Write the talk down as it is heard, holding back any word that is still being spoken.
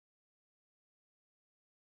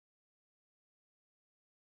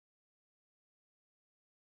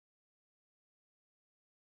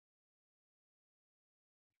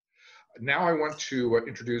Now I want to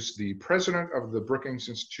introduce the president of the Brookings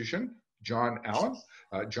Institution, John Allen.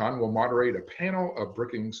 John will moderate a panel of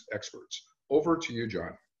Brookings experts. Over to you,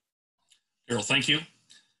 John. Daryl, thank you.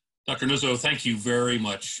 Dr. Nuzzo, thank you very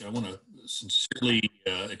much. I want to sincerely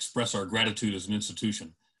express our gratitude as an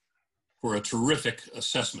institution for a terrific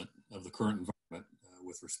assessment of the current environment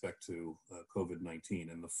with respect to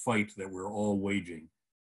COVID-19 and the fight that we're all waging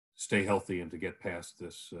to stay healthy and to get past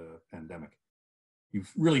this pandemic.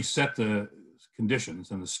 You've really set the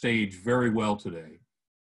conditions and the stage very well today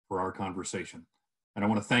for our conversation. And I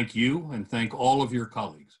want to thank you and thank all of your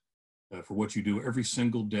colleagues for what you do every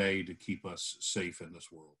single day to keep us safe in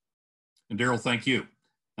this world. And Daryl, thank you.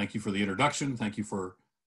 Thank you for the introduction. Thank you for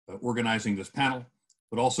organizing this panel,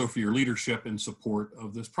 but also for your leadership in support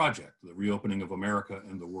of this project, the reopening of America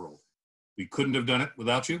and the world. We couldn't have done it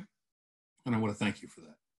without you, and I want to thank you for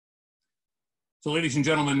that. So ladies and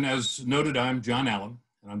gentlemen, as noted, I'm John Allen,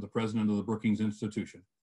 and I'm the president of the Brookings Institution.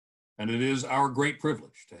 And it is our great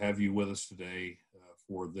privilege to have you with us today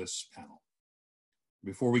for this panel.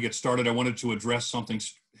 Before we get started, I wanted to address something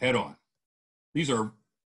head on. These are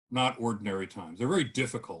not ordinary times. They're very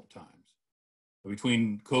difficult times.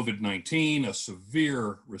 Between COVID-19, a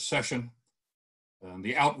severe recession, and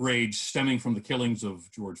the outrage stemming from the killings of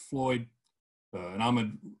George Floyd and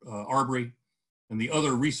Ahmaud Arbery, and the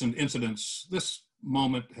other recent incidents, this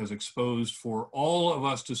moment has exposed for all of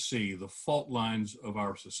us to see the fault lines of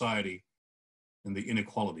our society and the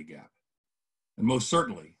inequality gap. And most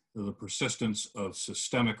certainly, the persistence of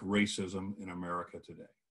systemic racism in America today.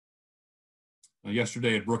 Now,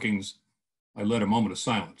 yesterday at Brookings, I led a moment of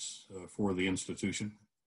silence for the institution.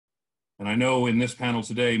 And I know in this panel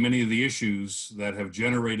today, many of the issues that have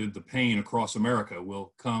generated the pain across America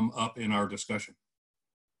will come up in our discussion.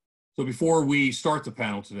 So before we start the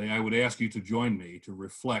panel today, I would ask you to join me to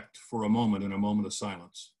reflect for a moment in a moment of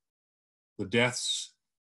silence the deaths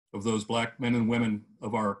of those Black men and women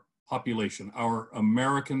of our population, our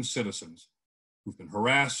American citizens who've been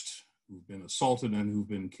harassed, who've been assaulted, and who've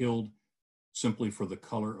been killed simply for the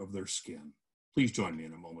color of their skin. Please join me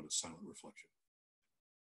in a moment of silent reflection.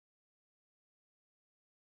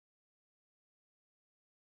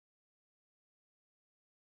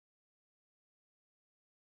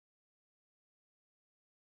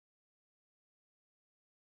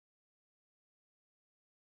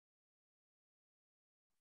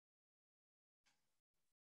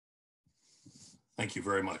 Thank you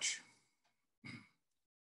very much.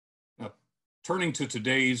 Now, turning to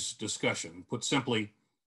today's discussion, put simply,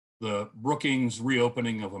 the Brookings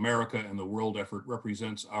reopening of America and the world effort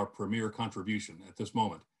represents our premier contribution at this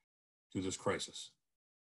moment to this crisis.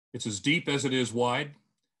 It's as deep as it is wide,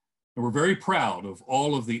 and we're very proud of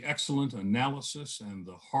all of the excellent analysis and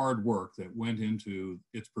the hard work that went into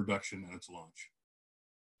its production and its launch.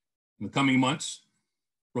 In the coming months,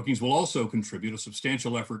 Brookings will also contribute a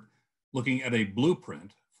substantial effort looking at a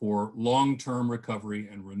blueprint for long-term recovery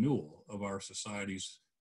and renewal of our societies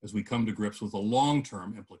as we come to grips with the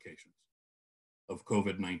long-term implications of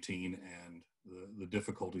COVID-19 and the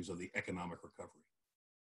difficulties of the economic recovery.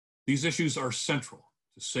 These issues are central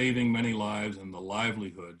to saving many lives and the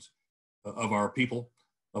livelihoods of our people,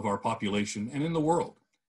 of our population, and in the world.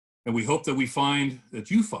 And we hope that you find that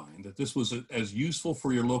this was as useful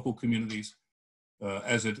for your local communities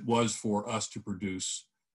as it was for us to produce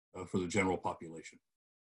for the general population.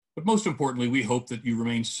 But most importantly, we hope that you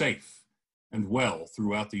remain safe and well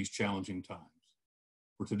throughout these challenging times.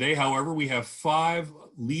 For today, however, we have 5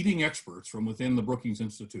 leading experts from within the Brookings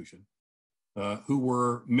Institution who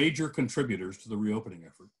were major contributors to the reopening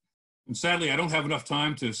effort. And sadly, I don't have enough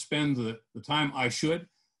time to spend the time I should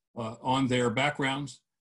on their backgrounds.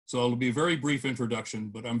 So it'll be a very brief introduction,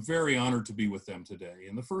 but I'm very honored to be with them today.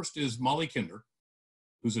 And the first is Molly Kinder,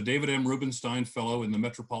 who's a David M. Rubenstein Fellow in the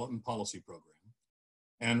Metropolitan Policy Program,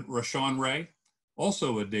 and Rashawn Ray,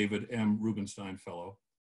 also a David M. Rubenstein Fellow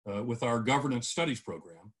with our Governance Studies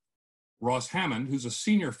Program, Ross Hammond, who's a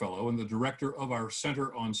Senior Fellow and the Director of our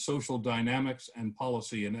Center on Social Dynamics and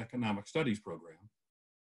Policy and Economic Studies Program,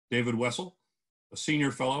 David Wessel, a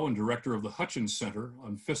Senior Fellow and Director of the Hutchins Center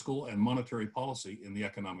on Fiscal and Monetary Policy in the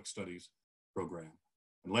Economic Studies Program,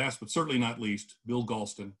 and last but certainly not least, Bill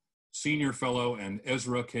Galston, Senior Fellow and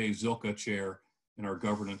Ezra K. Zilka Chair in our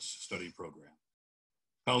Governance Study Program.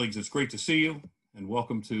 Colleagues, it's great to see you, and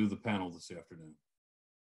welcome to the panel this afternoon.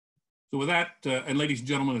 So with that, and ladies and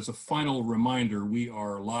gentlemen, as a final reminder, we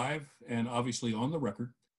are live and obviously on the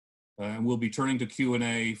record, and we'll be turning to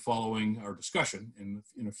Q&A following our discussion in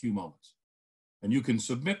a few moments. And you can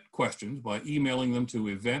submit questions by emailing them to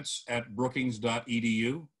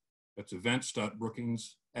events@brookings.edu. That's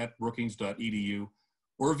events.brookings@brookings.edu,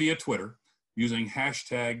 or via Twitter using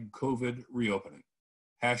hashtag COVID reopening.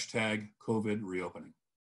 Hashtag COVID reopening.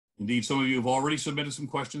 Indeed, some of you have already submitted some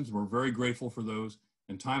questions. We're very grateful for those,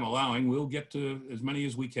 and time allowing, we'll get to as many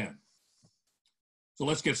as we can. So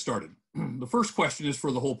let's get started. The first question is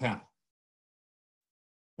for the whole panel.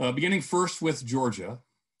 Beginning first with Georgia,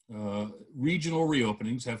 regional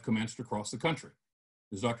reopenings have commenced across the country.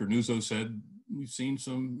 As Dr. Nuzzo said, we've seen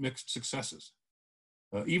some mixed successes.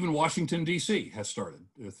 Even Washington, D.C. has started,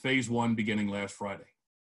 with phase 1 beginning last Friday.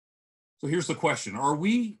 So here's the question. Are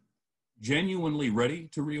we genuinely ready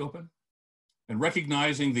to reopen? And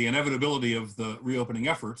recognizing the inevitability of the reopening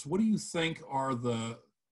efforts, what do you think are the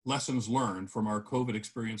lessons learned from our COVID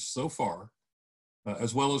experience so far,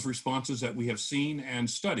 as well as responses that we have seen and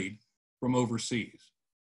studied from overseas?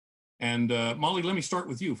 And Molly, let me start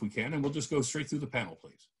with you if we can, and we'll just go straight through the panel,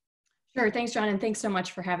 please. Sure, thanks, John, and thanks so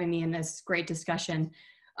much for having me in this great discussion.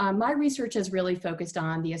 My research has really focused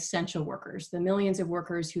on the essential workers, the millions of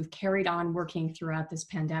workers who've carried on working throughout this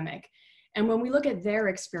pandemic. And when we look at their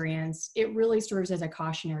experience, it really serves as a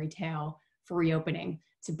cautionary tale for reopening,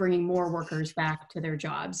 to bringing more workers back to their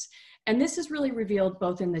jobs. And this is really revealed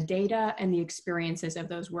both in the data and the experiences of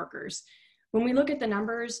those workers. When we look at the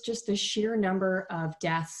numbers, just the sheer number of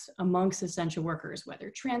deaths amongst essential workers, whether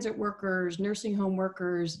transit workers, nursing home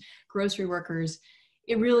workers, grocery workers,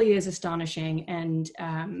 it really is astonishing.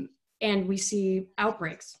 And we see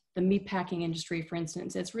outbreaks. The meatpacking industry, for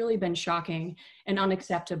instance, it's really been shocking and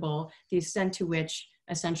unacceptable, the extent to which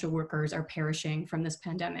essential workers are perishing from this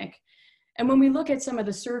pandemic. And when we look at some of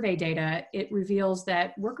the survey data, it reveals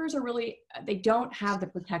that workers are they don't have the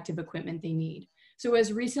protective equipment they need. So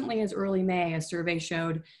as recently as early May, a survey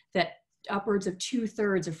showed that upwards of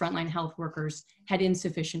 2/3 of frontline health workers had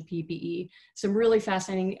insufficient PPE. Some really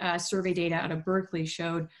fascinating survey data out of Berkeley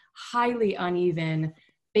showed highly uneven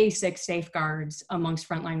basic safeguards amongst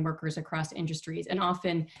frontline workers across industries, and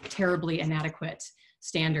often terribly inadequate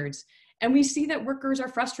standards. And we see that workers are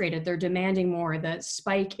frustrated. They're demanding more. The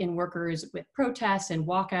spike in workers with protests and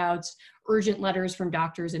walkouts, urgent letters from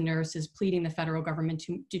doctors and nurses pleading the federal government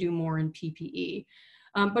to do more in PPE.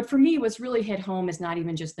 But for me, what's really hit home is not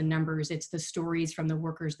even just the numbers, it's the stories from the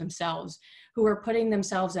workers themselves who are putting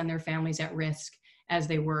themselves and their families at risk as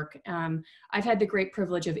they work. I've had the great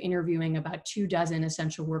privilege of interviewing about 24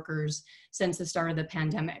 essential workers since the start of the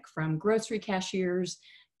pandemic, from grocery cashiers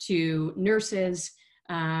to nurses,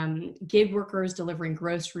 gig workers delivering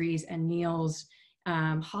groceries and meals,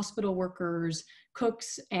 hospital workers,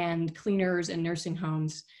 cooks and cleaners in nursing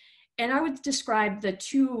homes. And I would describe the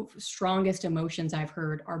two strongest emotions I've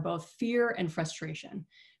heard are both fear and frustration.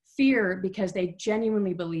 Fear because they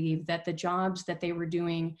genuinely believe that the jobs that they were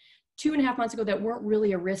doing 2.5 months ago that weren't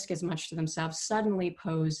really a risk as much to themselves suddenly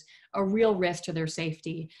pose a real risk to their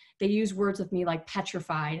safety. They use words with me like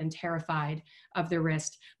petrified and terrified of the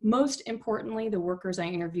risk. Most importantly, the workers I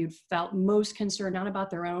interviewed felt most concerned not about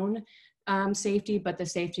their own safety, but the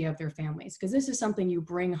safety of their families, because this is something you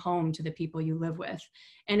bring home to the people you live with.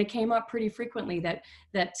 And it came up pretty frequently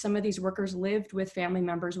that some of these workers lived with family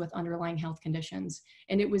members with underlying health conditions,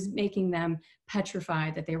 and it was making them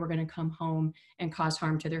petrified that they were going to come home and cause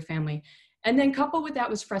harm to their family. And then coupled with that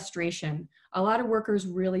was frustration. A lot of workers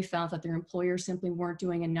really felt that their employers simply weren't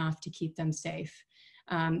doing enough to keep them safe.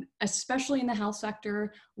 Especially in the health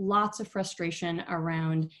sector, lots of frustration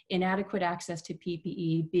around inadequate access to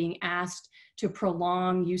PPE, being asked to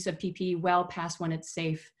prolong use of PPE well past when it's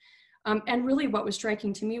safe. And really what was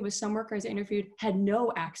striking to me was some workers interviewed had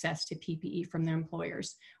no access to PPE from their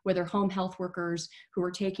employers, whether home health workers who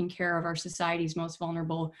were taking care of our society's most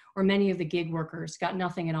vulnerable, or many of the gig workers got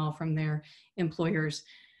nothing at all from their employers.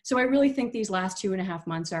 So I really think these last 2.5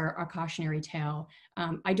 months are a cautionary tale.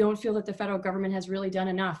 I don't feel that the federal government has really done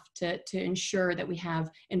enough to ensure that we have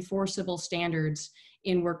enforceable standards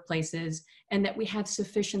in workplaces and that we have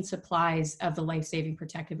sufficient supplies of the life-saving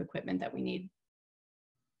protective equipment that we need.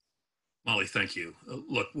 Molly, thank you.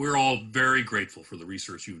 Look, we're all very grateful for the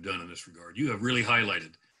research you've done in this regard. You have really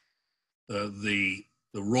highlighted the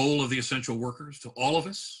role of the essential workers to all of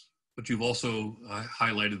us, but you've also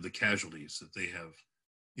highlighted the casualties that they have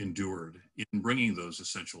endured in bringing those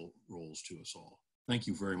essential roles to us all. Thank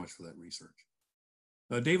you very much for that research.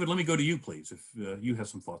 David, let me go to you, please, if you have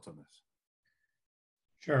some thoughts on this.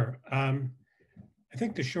 Sure. I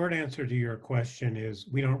think the short answer to your question is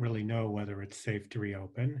we don't really know whether it's safe to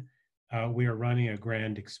reopen. We are running a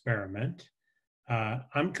grand experiment.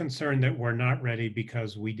 I'm concerned that we're not ready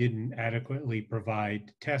because we didn't adequately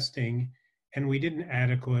provide testing and we didn't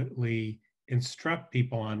adequately instruct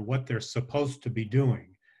people on what they're supposed to be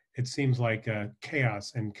doing. It seems like a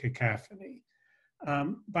chaos and cacophony.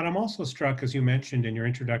 But I'm also struck, as you mentioned in your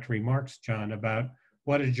introductory remarks, John, about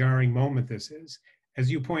what a jarring moment this is. As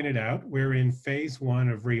you pointed out, we're in phase 1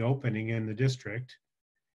 of reopening in the district,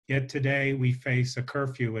 yet today we face a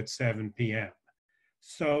curfew at 7 p.m.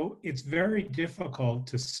 So it's very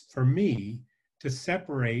difficult for me to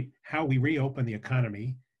separate how we reopen the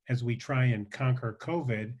economy as we try and conquer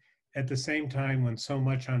COVID at the same time when so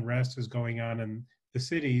much unrest is going on in the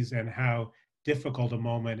cities and how difficult a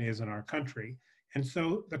moment is in our country. And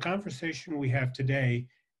so the conversation we have today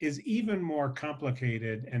is even more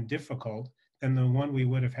complicated and difficult than the one we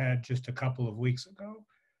would have had just a couple of weeks ago.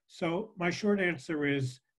 So my short answer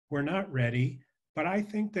is we're not ready, but I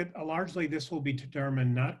think that largely this will be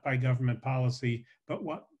determined not by government policy, but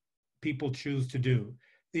what people choose to do.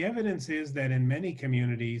 The evidence is that in many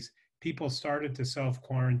communities, people started to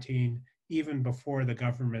self-quarantine even before the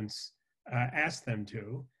governments asked them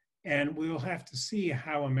to. And we'll have to see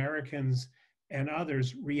how Americans and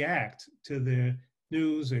others react to the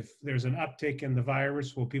news. If there's an uptick in the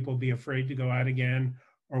virus, will people be afraid to go out again?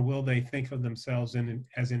 Or will they think of themselves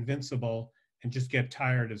as invincible and just get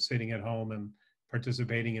tired of sitting at home and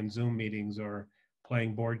participating in Zoom meetings or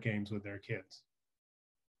playing board games with their kids?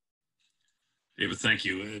 David, thank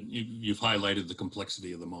you. You've highlighted the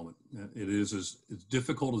complexity of the moment. It is as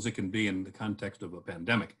difficult as it can be in the context of a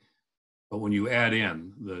pandemic. But when you add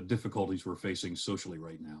in the difficulties we're facing socially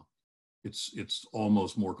right now, it's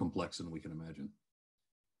almost more complex than we can imagine.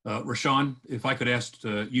 Rashawn, if I could ask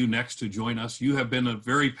you next to join us. You have been a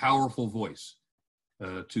very powerful voice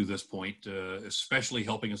to this point, especially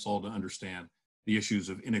helping us all to understand the issues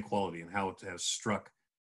of inequality and how it has struck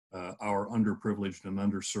our underprivileged and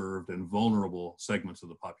underserved and vulnerable segments of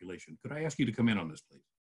the population. Could I ask you to come in on this, please?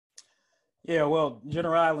 Yeah, well,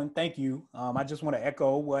 General Island, thank you. I just want to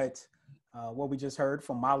echo what we just heard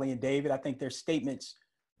from Molly and David. I think their statements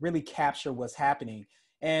really capture what's happening.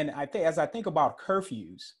 And I think as I think about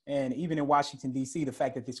curfews, and even in Washington, D.C., the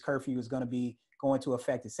fact that this curfew is going to be going to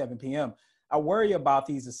effect at 7 p.m., I worry about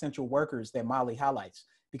these essential workers that Molly highlights,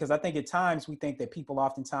 because I think at times we think that people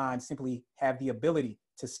oftentimes simply have the ability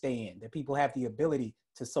to stay in, that people have the ability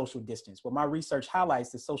to social distance. But my research highlights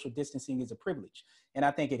that social distancing is a privilege. And I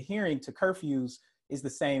think adhering to curfews is the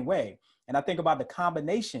same way. And I think about the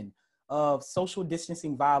combination of social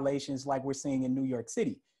distancing violations like we're seeing in New York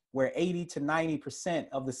City, where 80 to 90%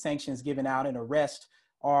 of the sanctions given out and arrest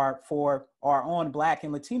are on Black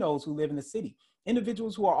and Latinos who live in the city.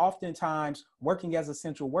 Individuals who are oftentimes working as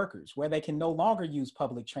essential workers, where they can no longer use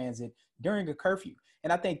public transit during a curfew.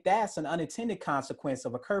 And I think that's an unintended consequence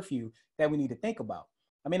of a curfew that we need to think about.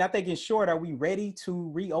 I mean, I think in short, are we ready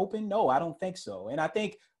to reopen? No, I don't think so. And I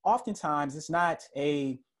think oftentimes it's not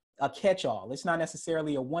a catch-all. It's not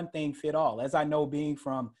necessarily a one thing fit all. As I know, being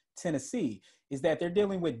from Tennessee, is that they're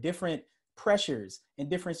dealing with different pressures and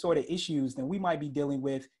different sort of issues than we might be dealing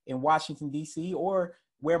with in Washington, D.C., or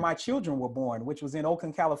where my children were born, which was in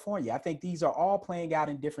Oakland, California. I think these are all playing out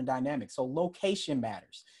in different dynamics. So location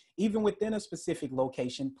matters. Even within a specific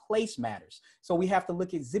location, place matters. So we have to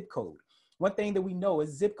look at zip code. One thing that we know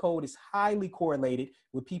is zip code is highly correlated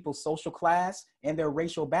with people's social class and their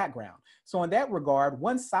racial background. So in that regard,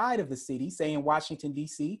 one side of the city, say in Washington,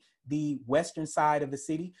 D.C., the western side of the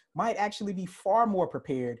city, might actually be far more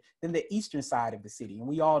prepared than the eastern side of the city. And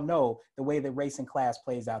we all know the way that race and class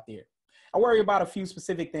plays out there. I worry about a few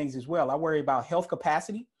specific things as well. I worry about health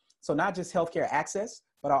capacity. So not just healthcare access,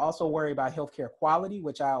 but I also worry about healthcare quality,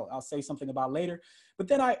 which I'll say something about later. But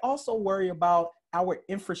then I also worry about our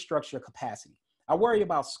infrastructure capacity. I worry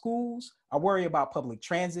about schools. I worry about public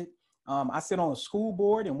transit. I sit on a school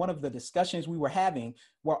board, and one of the discussions we were having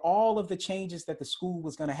were all of the changes that the school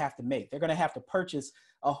was going to have to make. They're going to have to purchase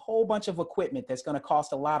a whole bunch of equipment that's going to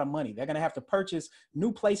cost a lot of money. They're going to have to purchase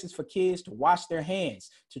new places for kids to wash their hands,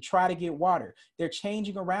 to try to get water. They're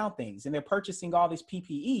changing around things, and they're purchasing all this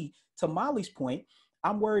PPE. To Molly's point,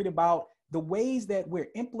 I'm worried about the ways that we're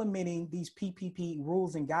implementing these PPP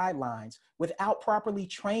rules and guidelines without properly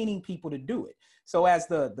training people to do it. So as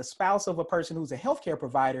the spouse of a person who's a healthcare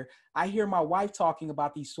provider, I hear my wife talking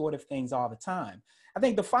about these sort of things all the time. I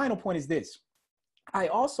think the final point is this. I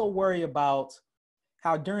also worry about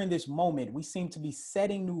how during this moment, we seem to be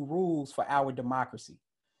setting new rules for our democracy.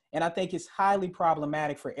 And I think it's highly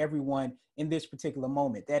problematic for everyone in this particular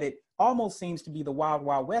moment, that it almost seems to be the wild,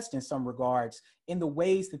 wild west in some regards in the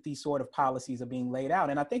ways that these sort of policies are being laid out.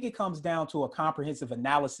 And I think it comes down to a comprehensive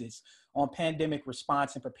analysis on pandemic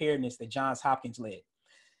response and preparedness that Johns Hopkins led.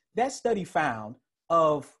 That study found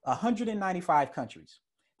of 195 countries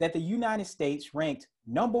that the United States ranked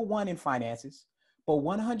 #1 in finances, but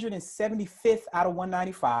 175th out of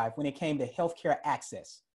 195 when it came to healthcare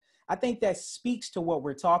access. I think that speaks to what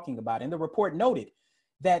we're talking about. And the report noted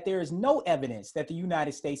that there is no evidence that the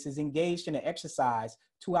United States is engaged in an exercise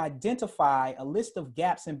to identify a list of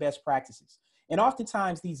gaps in best practices. And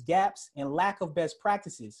oftentimes these gaps and lack of best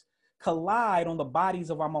practices collide on the bodies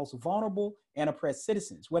of our most vulnerable and oppressed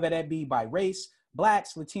citizens, whether that be by race,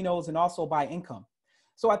 Blacks, Latinos, and also by income.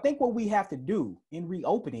 So I think what we have to do in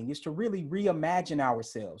reopening is to really reimagine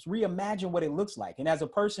ourselves, reimagine what it looks like. And as a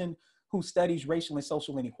person who studies racial and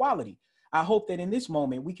social inequality, I hope that in this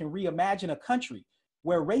moment we can reimagine a country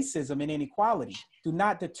where racism and inequality do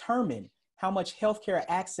not determine how much healthcare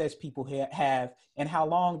access people have and how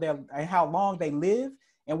long they live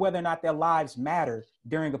and whether or not their lives matter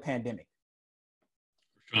during a pandemic.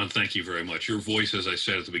 John, thank you very much. Your voice, as I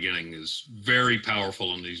said at the beginning, is very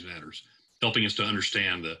powerful in these matters, helping us to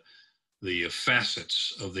understand the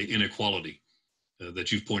facets of the inequality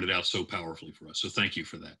that you've pointed out so powerfully for us. So thank you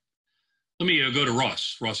for that. Let me go to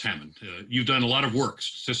Ross Hammond. You've done a lot of work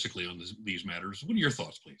statistically on these matters. What are your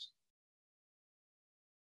thoughts, please?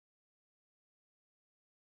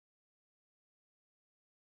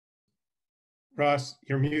 Ross,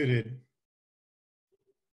 you're muted.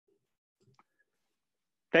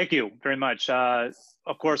 Thank you very much.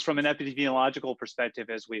 Of course, from an epidemiological perspective,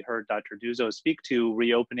 as we heard Dr. Duzzo speak to,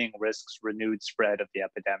 reopening risks renewed spread of the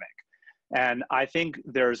epidemic. And I think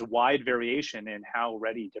there's wide variation in how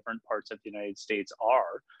ready different parts of the United States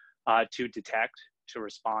are to detect, to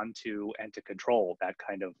respond to, and to control that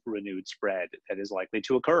kind of renewed spread that is likely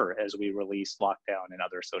to occur as we release lockdown and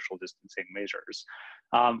other social distancing measures.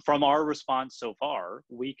 From our response so far,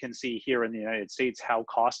 we can see here in the United States how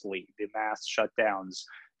costly the mass shutdowns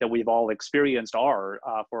that we've all experienced are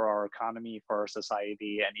for our economy, for our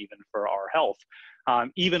society, and even for our health,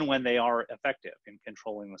 even when they are effective in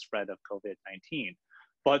controlling the spread of COVID-19.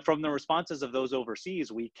 But from the responses of those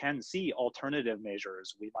overseas, we can see alternative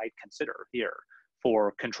measures we might consider here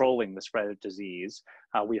for controlling the spread of disease.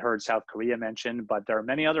 We heard South Korea mentioned, but there are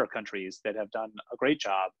many other countries that have done a great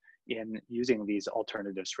job in using these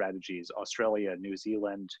alternative strategies: Australia, New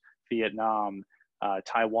Zealand, Vietnam,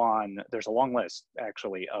 Taiwan. There's a long list,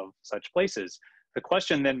 actually, of such places. The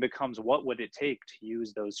question then becomes, what would it take to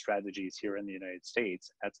use those strategies here in the United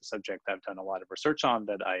States? That's a subject I've done a lot of research on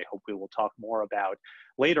that I hope we will talk more about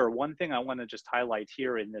later. One thing I want to just highlight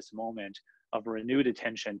here in this moment of renewed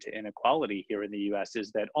attention to inequality here in the US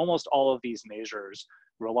is that almost all of these measures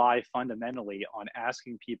rely fundamentally on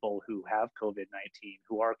asking people who have COVID-19,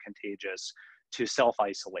 who are contagious, to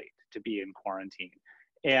self-isolate, to be in quarantine.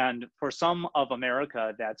 And for some of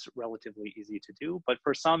America, that's relatively easy to do, but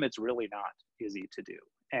for some, it's really not easy to do.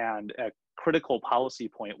 And a critical policy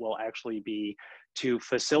point will actually be to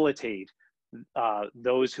facilitate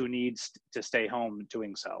those who need to stay home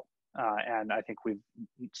doing so. And I think we've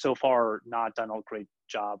so far not done a great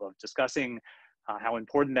job of discussing how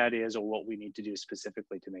important that is or what we need to do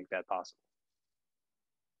specifically to make that possible.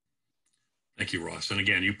 Thank you, Ross. And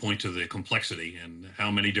again, you point to the complexity and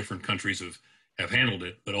how many different countries have handled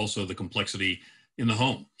it, but also the complexity in the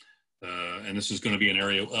home. And this is going to be an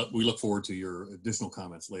area, we look forward to your additional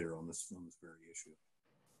comments later on this very issue.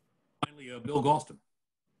 Finally, Bill Galston.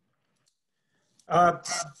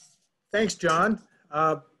 Thanks, John.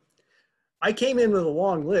 I came in with a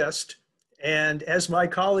long list, and as my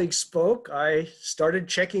colleagues spoke, I started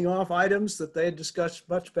checking off items that they had discussed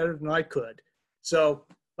much better than I could. So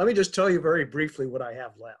let me just tell you very briefly what I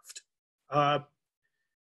have left.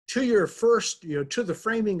 To your first, to the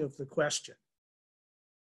framing of the question,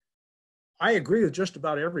 I agree with just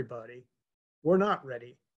about everybody. We're not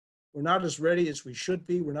ready. We're not as ready as we should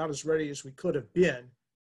be. We're not as ready as we could have been,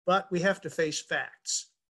 but we have to face facts.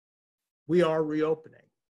 We are reopening.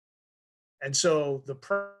 And so the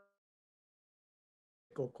practical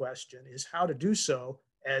question is how to do so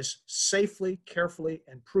as safely, carefully,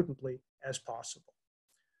 and prudently as possible.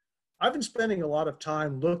 I've been spending a lot of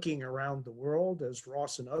time looking around the world, as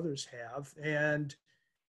Ross and others have, and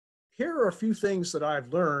here are a few things that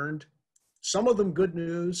I've learned, some of them good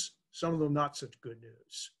news, some of them not such good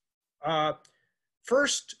news.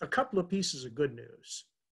 First, a couple of pieces of good news.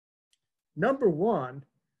 Number one,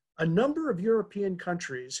 a number of European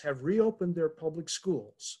countries have reopened their public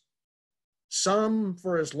schools, some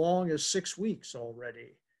for as long as 6 weeks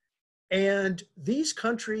already. And these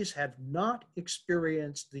countries have not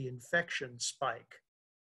experienced the infection spike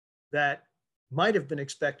that might have been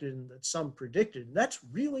expected and that some predicted. And that's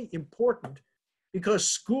really important because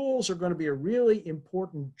schools are going to be a really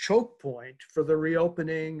important choke point for the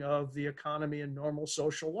reopening of the economy and normal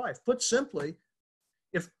social life. Put simply,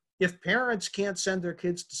 if parents can't send their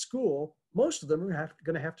kids to school, most of them are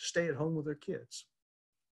going to have to stay at home with their kids,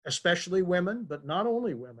 especially women, but not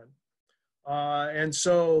only women. And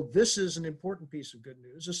so this is an important piece of good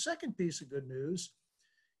news. The second piece of good news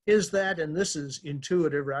is that, and this is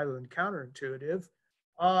intuitive rather than counterintuitive,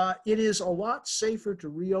 it is a lot safer to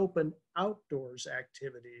reopen outdoors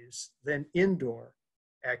activities than indoor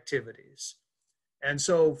activities. And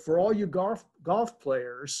so for all you golf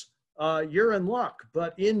players, you're in luck.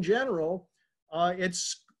 But in general,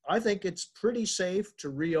 I think it's pretty safe to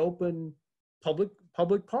reopen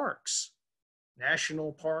public parks,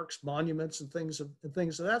 national parks, monuments, and things of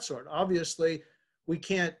that sort. Obviously, we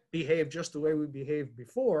can't behave just the way we behaved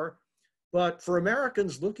before, but for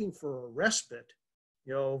Americans looking for a respite,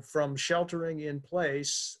 from sheltering in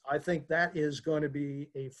place, I think that is going to be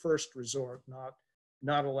a first resort,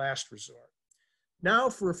 not a last resort. Now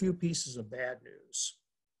for a few pieces of bad news.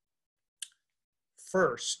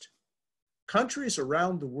 First, countries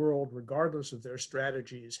around the world, regardless of their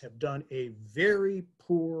strategies, have done a very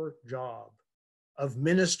poor job of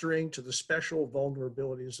ministering to the special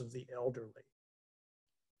vulnerabilities of the elderly.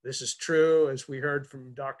 This is true, as we heard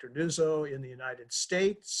from Dr. Nuzzo, in the United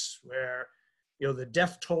States, where the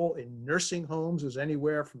death toll in nursing homes is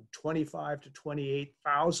anywhere from 25 to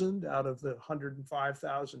 28,000 out of the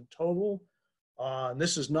 105,000 total. And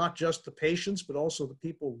this is not just the patients, but also the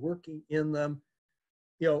people working in them.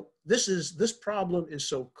 This problem is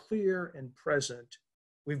so clear and present.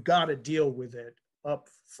 We've got to deal with it up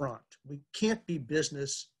front. We can't be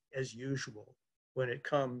business as usual when it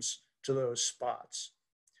comes to those spots.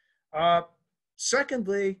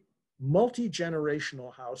 Secondly,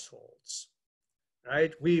 multi-generational households,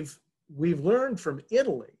 right? We've learned from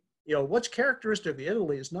Italy, what's characteristic of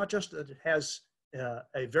Italy is not just that it has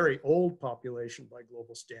a very old population by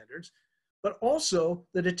global standards, but also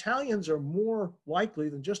that Italians are more likely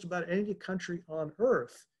than just about any country on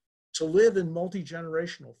earth to live in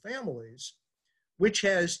multi-generational families, which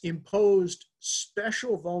has imposed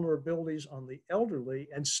special vulnerabilities on the elderly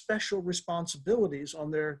and special responsibilities on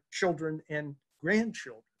their children and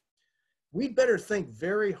grandchildren. We'd better think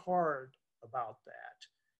very hard about that.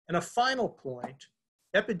 And a final point,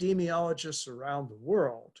 epidemiologists around the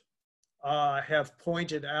world have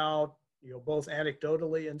pointed out, both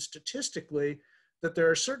anecdotally and statistically, that there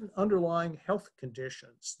are certain underlying health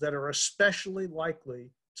conditions that are especially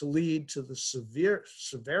likely to lead to the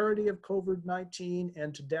severity of COVID-19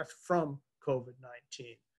 and to death from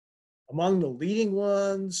COVID-19. Among the leading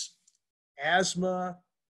ones, asthma,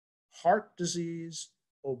 heart disease,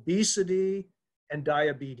 obesity, and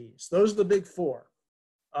diabetes. Those are the big four.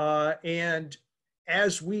 And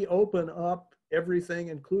as we open up everything,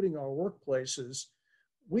 including our workplaces,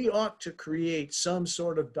 we ought to create some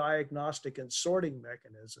sort of diagnostic and sorting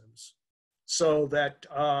mechanisms so that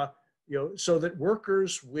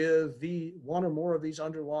workers with one or more of these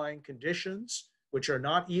underlying conditions, which are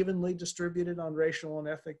not evenly distributed on racial and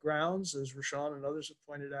ethnic grounds, as Rashawn and others have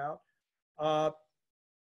pointed out,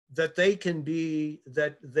 that they can be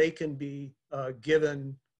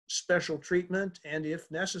given special treatment and, if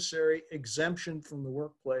necessary, exemption from the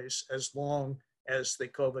workplace as long as the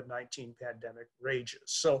COVID-19 pandemic rages.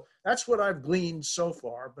 So that's what I've gleaned so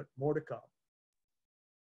far, but more to come.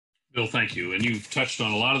 Bill, thank you. And you've touched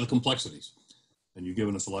on a lot of the complexities, and you've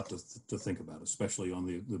given us a lot to think about, especially on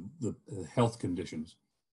the health conditions,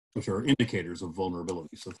 which are indicators of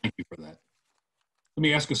vulnerability. So thank you for that. Let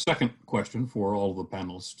me ask a second question for all of the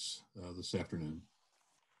panelists this afternoon.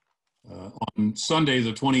 On Sunday,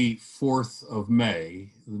 the 24th of May,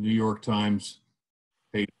 the New York Times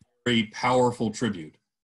paid a very powerful tribute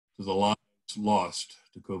to the lives lost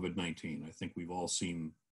to COVID-19. I think we've all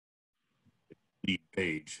seen the lead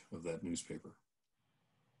page of that newspaper.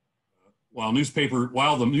 While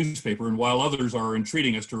the newspaper and while others are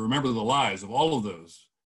entreating us to remember the lives of all of those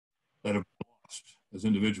that have been lost as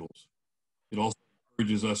individuals, it also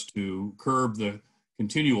encourages us to curb the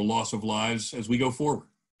continual loss of lives as we go forward.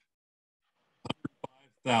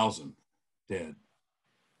 105,000 dead,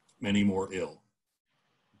 many more ill.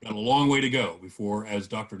 We've got a long way to go before, as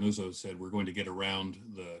Dr. Nuzzo said, we're going to get around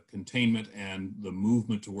the containment and the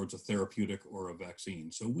movement towards a therapeutic or a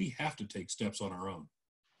vaccine. So we have to take steps on our own.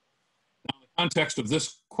 Now, in the context of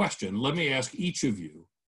this question, let me ask each of you,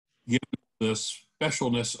 given the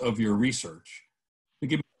specialness of your research, to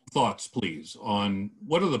give me some thoughts, please, on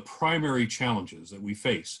what are the primary challenges that we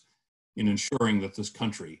face in ensuring that this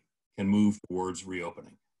country can move towards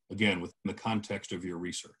reopening, again, within the context of your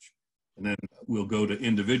research. And then we'll go to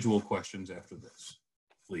individual questions after this,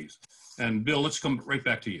 please. And Bill, let's come right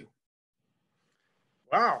back to you.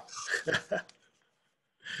 Wow.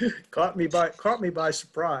 Caught me by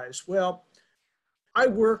surprise. Well, I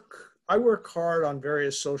work hard on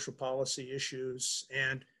various social policy issues,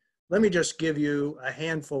 and let me just give you a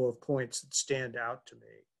handful of points that stand out to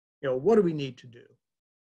me. What do we need to do?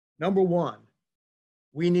 Number one,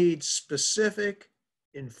 we need specific,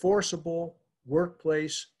 enforceable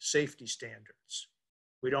workplace safety standards.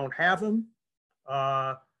 We don't have them.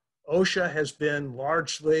 OSHA has been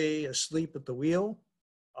largely asleep at the wheel,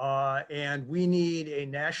 and we need a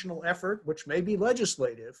national effort, which may be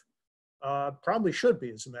legislative, probably should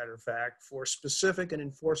be, as a matter of fact, for specific and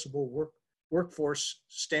enforceable workplace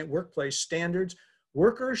standards.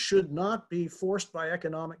 Workers should not be forced by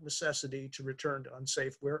economic necessity to return to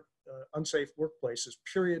unsafe workplaces,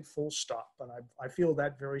 period, full stop. And I feel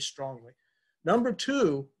that very strongly. Number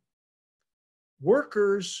two,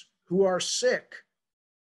 workers who are sick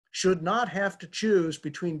should not have to choose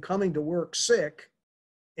between coming to work sick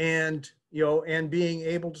and being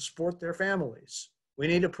able to support their families. We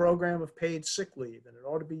need a program of paid sick leave, and it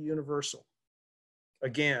ought to be universal.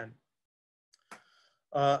 Again,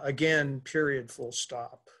 period, full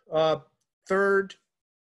stop. Third,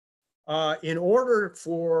 in order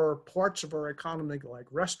for parts of our economy like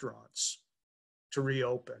restaurants to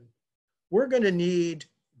reopen, we're going to need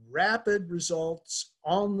rapid results,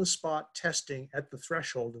 on-the-spot testing at the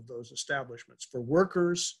threshold of those establishments for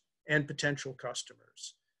workers and potential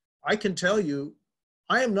customers. I can tell you,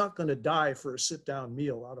 I am not going to die for a sit-down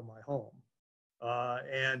meal out of my home.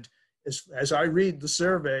 And as I read the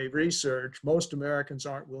survey research, most Americans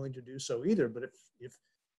aren't willing to do so either.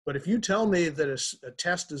 But if you tell me that a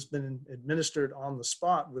test has been administered on the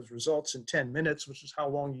spot with results in 10 minutes, which is how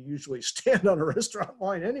long you usually stand on a restaurant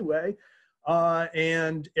line anyway,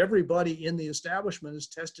 and everybody in the establishment is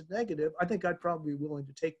tested negative, I think I'd probably be willing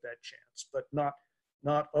to take that chance, but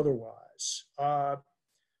not otherwise.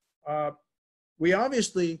 We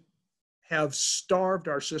obviously have starved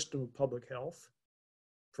our system of public health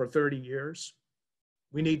for 30 years.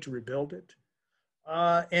 We need to rebuild it.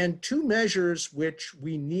 And two measures which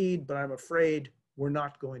we need, but I'm afraid we're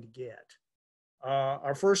not going to get,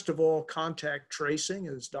 are first of all, contact tracing.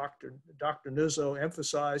 As Dr. Nuzzo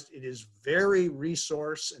emphasized, it is very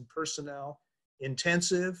resource and personnel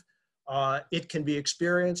intensive. It can be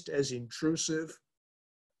experienced as intrusive.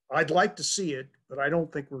 I'd like to see it, but I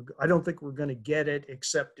don't think we're going to get it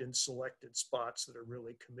except in selected spots that are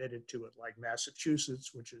really committed to it, like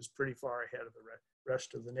Massachusetts, which is pretty far ahead of the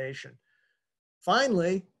rest of the nation.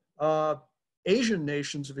 Finally, Asian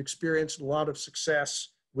nations have experienced a lot of success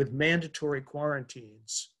with mandatory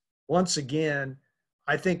quarantines. Once again,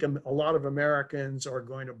 I think a lot of Americans are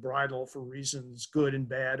going to bridle for reasons good and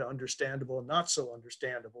bad, understandable and not so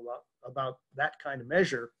understandable about that kind of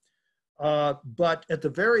measure. But at the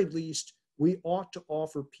very least, we ought to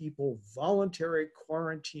offer people voluntary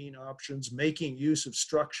quarantine options, making use of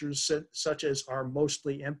structures such as our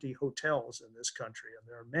mostly empty hotels in this country, and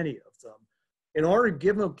there are many of them, in order to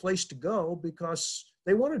give them a place to go because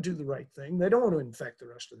they want to do the right thing. They don't want to infect the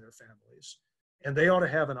rest of their families, and they ought to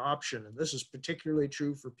have an option. And this is particularly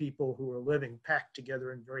true for people who are living packed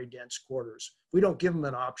together in very dense quarters. If we don't give them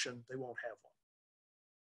an option, they won't have one.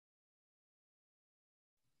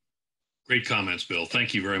 Great comments, Bill.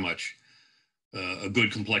 Thank you very much. A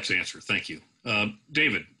good, complex answer. Thank you.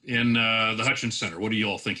 David, in the Hutchins Center, what are you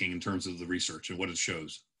all thinking in terms of the research and what it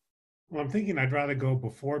shows? Well, I'm thinking I'd rather go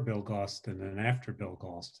before Bill Galston than after Bill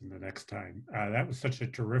Galston the next time. That was such a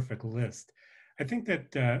terrific list. I think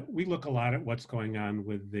that we look a lot at what's going on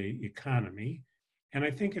with the economy, and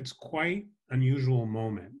I think it's quite an unusual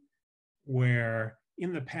moment where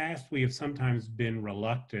in the past we have sometimes been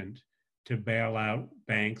reluctant to bail out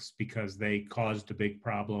banks because they caused a big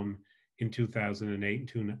problem in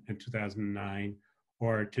 2008 and 2009,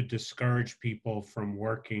 or to discourage people from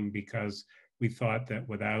working because we thought that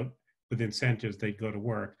with incentives they'd go to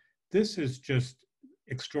work. This is just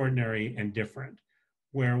extraordinary and different,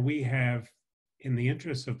 where we have, in the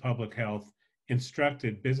interest of public health,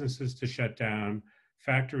 instructed businesses to shut down,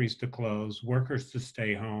 factories to close, workers to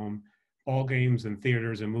stay home, ball games and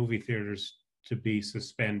theaters and movie theaters to be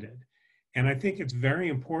suspended. And I think it's very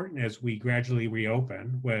important as we gradually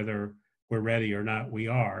reopen, whether we're ready or not, we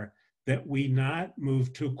are, that we not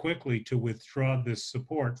move too quickly to withdraw this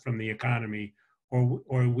support from the economy,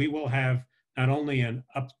 or we will have not only an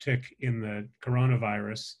uptick in the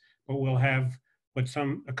coronavirus, but we'll have what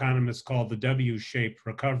some economists call the W-shaped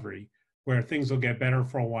recovery, where things will get better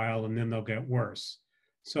for a while and then they'll get worse.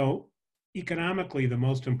 So economically, the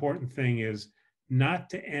most important thing is not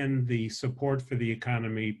to end the support for the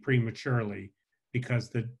economy prematurely, because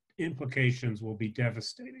the implications will be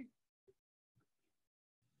devastating.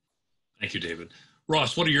 Thank you, David.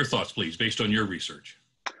 Ross, what are your thoughts, please, based on your research?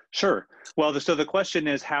 Sure. Well, so the question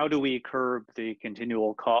is, how do we curb the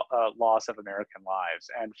continual loss of American lives?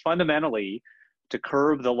 And fundamentally, to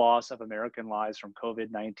curb the loss of American lives from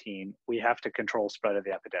COVID-19, we have to control spread of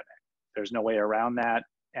the epidemic. There's no way around that.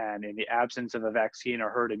 And in the absence of a vaccine or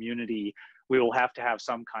herd immunity, we will have to have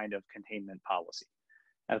some kind of containment policy.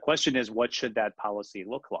 And the question is, what should that policy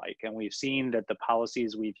look like? And we've seen that the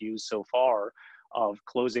policies we've used so far of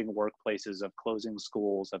closing workplaces, of closing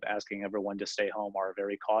schools, of asking everyone to stay home are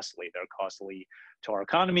very costly. They're costly to our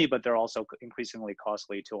economy, but they're also increasingly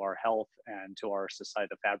costly to our health and to our society,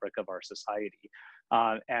 the fabric of our society.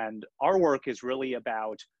 And our work is really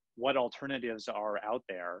about what alternatives are out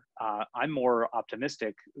there. I'm more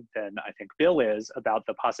optimistic than I think Bill is about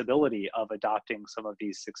the possibility of adopting some of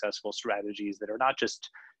these successful strategies that are not just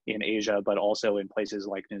in Asia, but also in places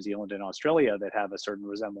like New Zealand and Australia that have a certain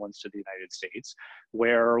resemblance to the United States,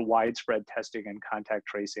 where widespread testing and contact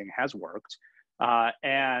tracing has worked.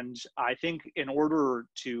 And I think in order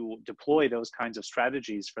to deploy those kinds of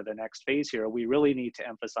strategies for the next phase here, we really need to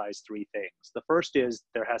emphasize three things. The first is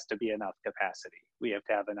there has to be enough capacity. We have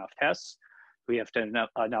to have enough tests. We have to have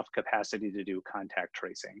enough capacity to do contact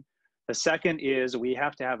tracing. The second is we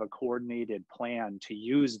have to have a coordinated plan to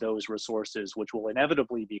use those resources, which will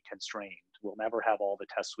inevitably be constrained. We'll never have all the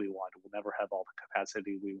tests we want. We'll never have all the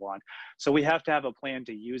capacity we want. So we have to have a plan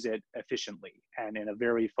to use it efficiently and in a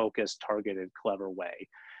very focused, targeted, clever way.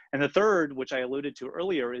 And the third, which I alluded to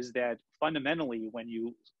earlier, is that fundamentally, when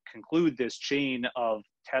you conclude this chain of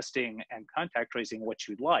testing and contact tracing, what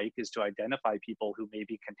you'd like is to identify people who may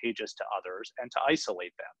be contagious to others and to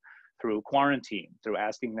isolate them through quarantine, through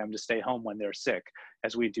asking them to stay home when they're sick,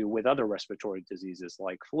 as we do with other respiratory diseases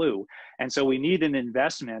like flu. And so we need an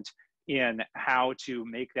investment in how to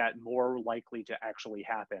make that more likely to actually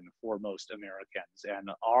happen for most Americans. And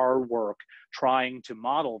our work trying to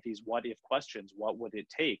model these what-if questions, what would it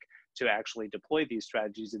take to actually deploy these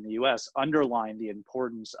strategies in the US, underline the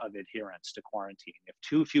importance of adherence to quarantine. If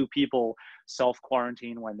too few people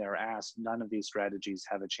self-quarantine when they're asked, none of these strategies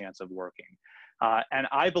have a chance of working. And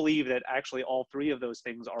I believe that actually all three of those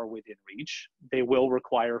things are within reach. They will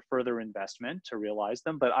require further investment to realize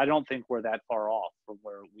them, but I don't think we're that far off from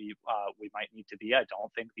where we might need to be. I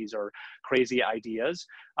don't think these are crazy ideas.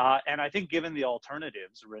 And I think given the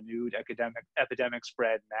alternatives, renewed epidemic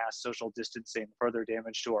spread, mass social distancing, further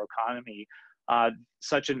damage to our economy,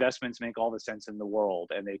 such investments make all the sense in the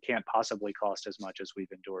world, and they can't possibly cost as much as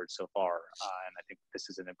we've endured so far. And I think this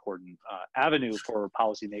is an important avenue for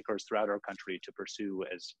policymakers throughout our country to pursue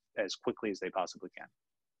as quickly as they possibly can.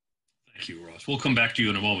 Thank you, Ross. We'll come back to you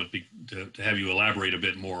in a moment to have you elaborate a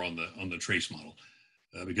bit more on the trace model,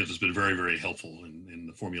 because it's been very, very helpful in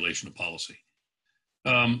the formulation of policy.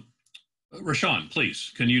 Rashawn,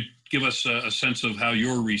 please, can you give us a sense of how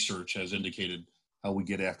your research has indicated how we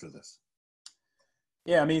get after this?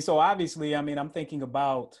 Yeah, I mean, so obviously, I mean, I'm thinking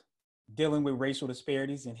about dealing with racial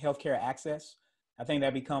disparities in healthcare access. I think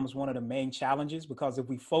that becomes one of the main challenges, because if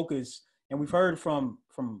we focus, and we've heard from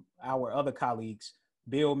our other colleagues,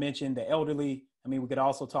 Bill mentioned the elderly. I mean, we could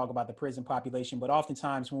also talk about the prison population, but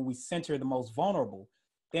oftentimes when we center the most vulnerable,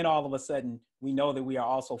 then all of a sudden we know that we are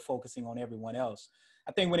also focusing on everyone else.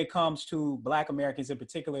 I think when it comes to Black Americans in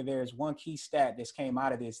particular, there's one key stat that came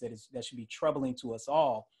out of this that should be troubling to us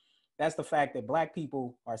all. That's the fact that Black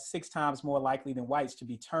people are 6 times more likely than whites to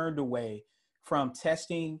be turned away from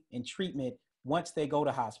testing and treatment once they go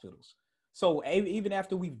to hospitals. So even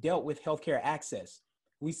after we've dealt with healthcare access,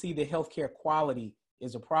 we see the healthcare quality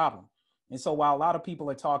is a problem. And so while a lot of people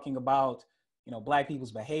are talking about, you know, Black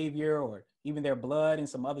people's behavior or even their blood and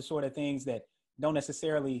some other sort of things that don't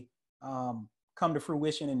necessarily come to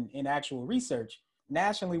fruition in actual research,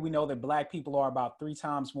 nationally, we know that Black people are about 3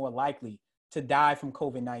 times more likely to die from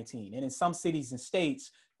COVID-19. And in some cities and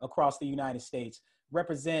states across the United States,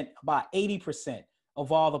 represent about 80%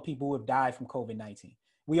 of all the people who have died from COVID-19.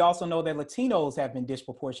 We also know that Latinos have been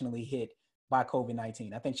disproportionately hit by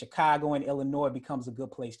COVID-19. I think Chicago and Illinois becomes a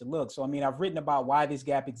good place to look. So, I mean, I've written about why this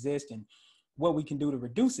gap exists and what we can do to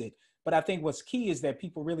reduce it. But I think what's key is that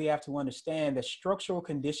people really have to understand the structural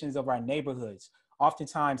conditions of our neighborhoods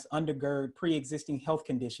oftentimes undergird pre-existing health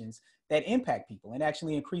conditions that impact people and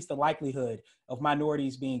actually increase the likelihood of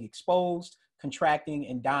minorities being exposed, contracting,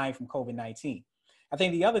 and dying from COVID-19. I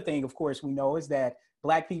think the other thing, of course, we know is that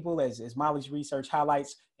Black people, as Molly's research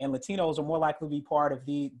highlights, and Latinos are more likely to be part of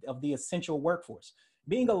the essential workforce.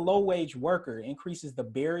 Being a low-wage worker increases the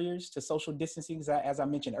barriers to social distancing, as I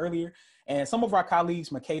mentioned earlier. And some of our colleagues,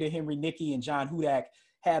 Makeda Henry-Nicky and John Hudak,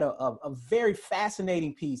 had a very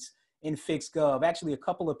fascinating piece in FixGov, actually a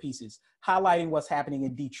couple of pieces, highlighting what's happening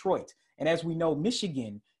in Detroit. And as we know,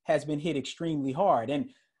 Michigan has been hit extremely hard. And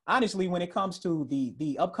honestly, when it comes to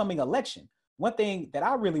the upcoming election, one thing that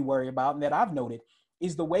I really worry about and that I've noted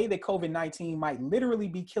is the way that COVID-19 might literally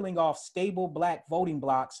be killing off stable Black voting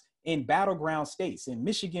blocks in battleground states in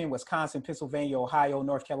Michigan, Wisconsin, Pennsylvania, Ohio,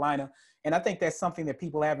 North Carolina. And I think that's something that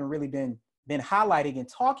people haven't really been highlighting and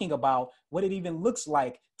talking about, what it even looks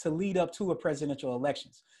like to lead up to a presidential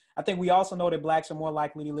elections. I think we also know that Blacks are more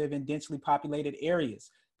likely to live in densely populated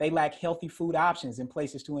areas. They lack healthy food options and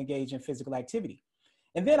places to engage in physical activity.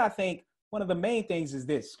 And then I think one of the main things is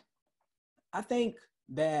this. I think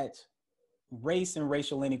that race and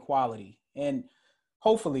racial inequality, and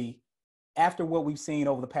hopefully after what we've seen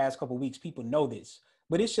over the past couple of weeks, people know this,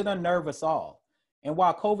 but it should unnerve us all. And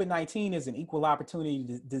while COVID-19 is an equal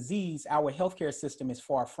opportunity disease, our healthcare system is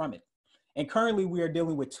far from it. And currently we are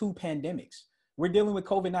dealing with two pandemics. We're dealing with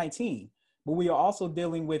COVID-19, but we are also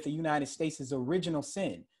dealing with the United States' original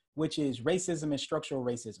sin, which is racism and structural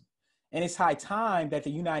racism. And it's high time that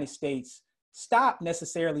the United States stop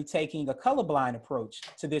necessarily taking a colorblind approach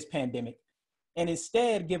to this pandemic and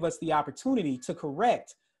instead give us the opportunity to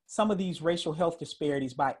correct some of these racial health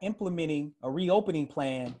disparities by implementing a reopening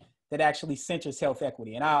plan that actually centers health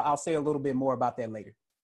equity. And I'll say a little bit more about that later.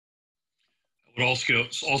 I would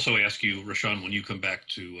also ask you, Rashawn, when you come back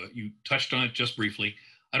to, you touched on it just briefly.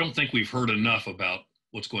 I don't think we've heard enough about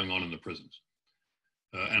what's going on in the prisons.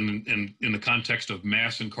 And in the context of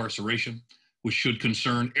mass incarceration, which should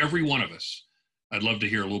concern every one of us. I'd love to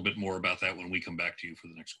hear a little bit more about that when we come back to you for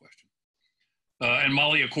the next question. And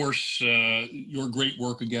Molly, of course, your great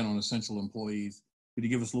work again on essential employees. Could you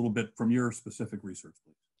give us a little bit from your specific research,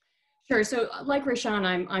 please? Sure. So like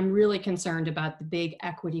Rashawn, I'm really concerned about the big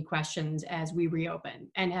equity questions as we reopen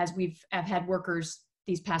and as I've had workers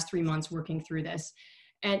these past 3 months working through this.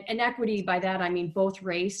 And equity, by that I mean both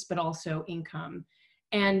race, but also income.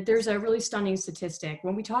 And there's a really stunning statistic.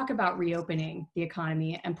 When we talk about reopening the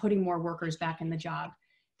economy and putting more workers back in the job,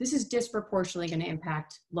 this is disproportionately going to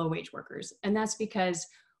impact low-wage workers. And that's because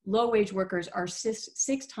low-wage workers are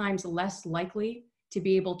six times less likely to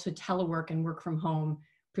be able to telework and work from home,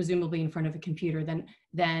 presumably in front of a computer,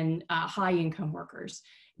 than high-income workers.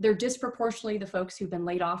 They're disproportionately the folks who've been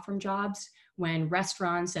laid off from jobs when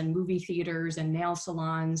restaurants and movie theaters and nail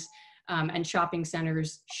salons and shopping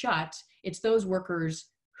centers shut. It's those workers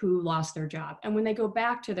who lost their job. And when they go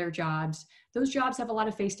back to their jobs, those jobs have a lot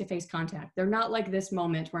of face-to-face contact. They're not like this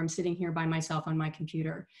moment where I'm sitting here by myself on my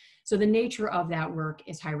computer. So the nature of that work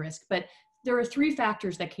is high risk. But there are 3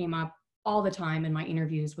 factors that came up all the time in my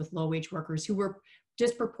interviews with low-wage workers who were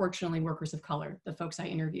disproportionately workers of color, the folks I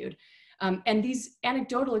interviewed. And these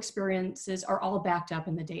anecdotal experiences are all backed up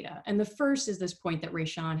in the data. And the first is this point that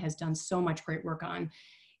Rashawn has done so much great work on,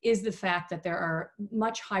 is the fact that there are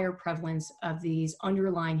much higher prevalence of these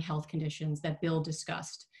underlying health conditions that Bill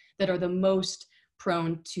discussed that are the most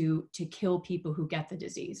prone to kill people who get the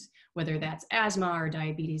disease, whether that's asthma or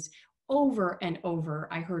diabetes. Over and over,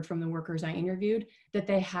 I heard from the workers I interviewed that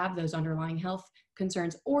they have those underlying health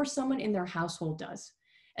concerns, or someone in their household does.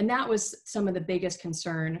 And that was some of the biggest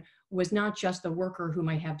concern, was not just the worker who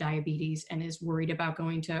might have diabetes and is worried about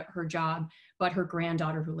going to her job, but her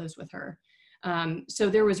granddaughter who lives with her. So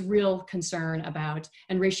there was real concern about,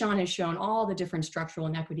 and Rashawn has shown all the different structural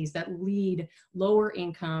inequities that lead lower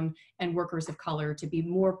income and workers of color to be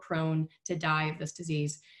more prone to die of this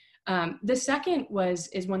disease. The second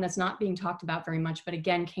is one that's not being talked about very much, but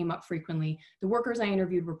again came up frequently. The workers I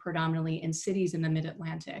interviewed were predominantly in cities in the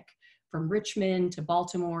mid-Atlantic, from Richmond to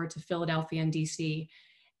Baltimore to Philadelphia and DC.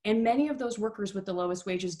 And many of those workers with the lowest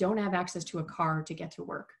wages don't have access to a car to get to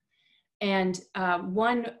work. And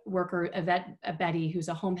one worker, Betty, who's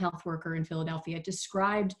a home health worker in Philadelphia,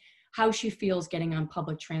 described how she feels getting on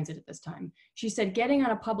public transit at this time. She said, getting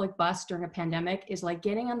on a public bus during a pandemic is like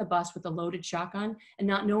getting on the bus with a loaded shotgun and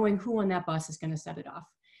not knowing who on that bus is going to set it off.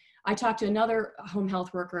 I talked to another home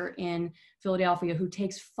health worker in Philadelphia who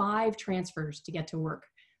takes 5 transfers to get to work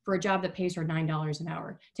for a job that pays her $9 an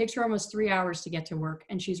hour. It takes her almost 3 hours to get to work,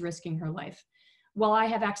 and she's risking her life. Well, I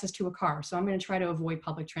have access to a car, so I'm going to try to avoid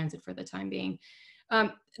public transit for the time being.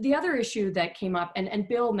 The other issue that came up, and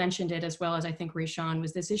Bill mentioned it as well as I think Rashawn,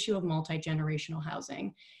 was this issue of multi-generational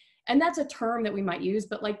housing. And that's a term that we might use,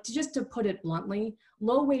 but just to put it bluntly,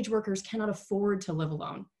 low-wage workers cannot afford to live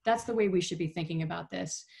alone. That's the way we should be thinking about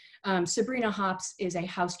this. Sabrina Hops is a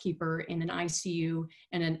housekeeper in an ICU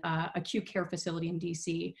and an acute care facility in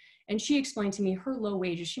DC. And she explained to me her low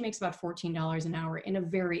wages, she makes about $14 an hour in a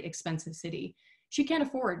very expensive city. She can't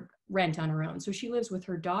afford rent on her own. So she lives with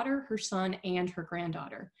her daughter, her son, and her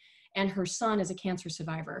granddaughter. And her son is a cancer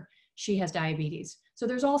survivor. She has diabetes. So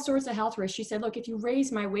there's all sorts of health risks. She said, look, if you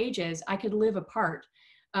raise my wages, I could live apart.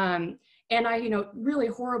 And And really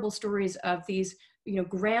horrible stories of these,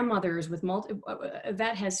 grandmothers with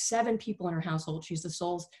Yvette has 7 people in her household. She's the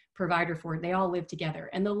sole provider for it. They all live together.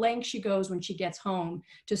 And the length she goes when she gets home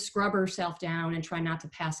to scrub herself down and try not to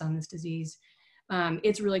pass on this disease.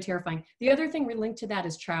 It's really terrifying. The other thing linked to that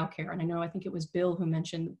is childcare. And I think it was Bill who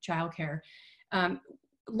mentioned childcare.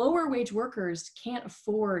 Lower wage workers can't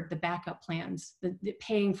afford the backup plans, the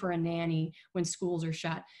paying for a nanny when schools are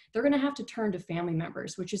shut. They're going to have to turn to family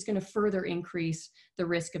members, which is going to further increase the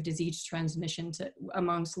risk of disease transmission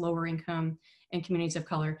amongst lower income and communities of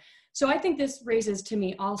color. So I think this raises to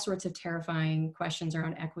me all sorts of terrifying questions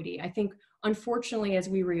around equity. I think, unfortunately, as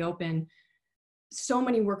we reopen, so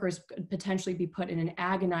many workers could potentially be put in an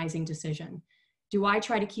agonizing decision. Do I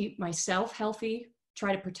try to keep myself healthy,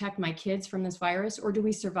 try to protect my kids from this virus, or do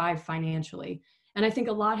we survive financially? And I think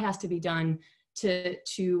a lot has to be done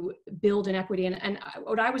to build inequity. And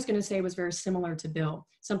what I was going to say was very similar to Bill.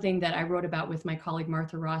 Something that I wrote about with my colleague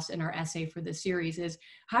Martha Ross in our essay for this series is,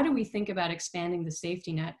 how do we think about expanding the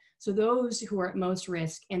safety net so those who are at most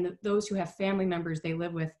risk and those who have family members they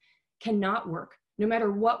live with cannot work? No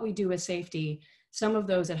matter what we do as safety, some of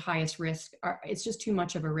those at highest risk, it's just too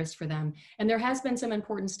much of a risk for them. And there has been some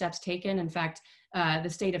important steps taken. In fact, the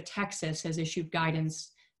state of Texas has issued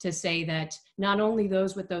guidance to say that not only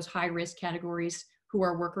those with those high risk categories who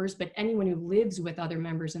are workers, but anyone who lives with other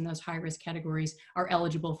members in those high risk categories are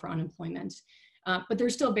eligible for unemployment. But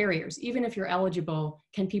there's still barriers. Even if you're eligible,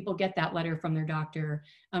 can people get that letter from their doctor?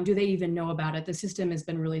 Do they even know about it? The system has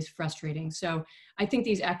been really frustrating. So I think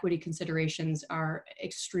these equity considerations are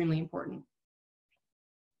extremely important.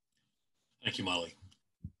 Thank you, Molly.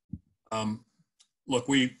 Look,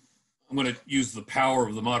 I'm going to use the power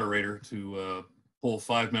of the moderator to pull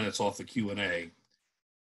 5 minutes off the Q&A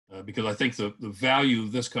because I think the value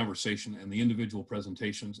of this conversation and the individual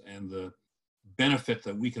presentations and the benefit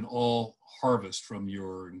that we can all harvest from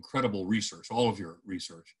your incredible research, all of your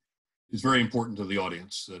research, is very important to the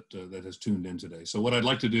audience that has tuned in today. So what I'd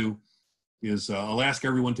like to do is I'll ask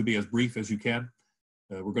everyone to be as brief as you can.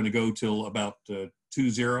 We're going to go till about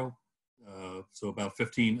 2:00. So about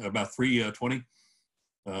 3:20.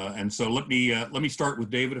 And so let me start with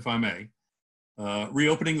David, if I may.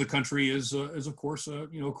 Reopening the country is of course a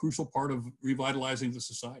crucial part of revitalizing the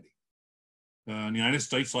society. The United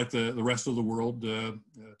States, like the rest of the world,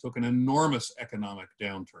 took an enormous economic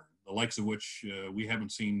downturn, the likes of which we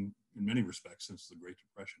haven't seen in many respects since the Great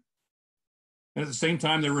Depression. And at the same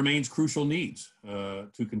time, there remains crucial needs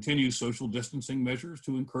to continue social distancing measures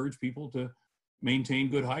to encourage people to maintain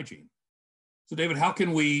good hygiene. So David, how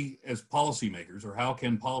can we as policymakers, or how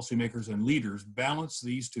can policymakers and leaders balance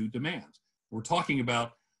these two demands? We're talking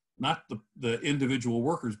about not the individual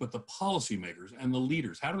workers, but the policymakers and the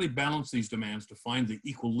leaders. How do they balance these demands to find the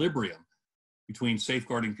equilibrium between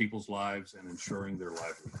safeguarding people's lives and ensuring their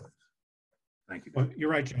livelihoods? Thank you. Well,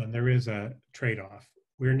 you're right, John. There is a trade-off.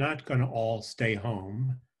 We're not going to all stay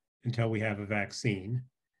home until we have a vaccine.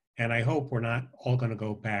 And I hope we're not all going to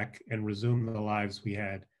go back and resume the lives we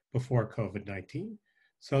had before COVID-19.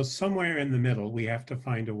 So somewhere in the middle, we have to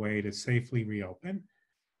find a way to safely reopen.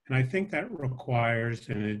 And I think that requires,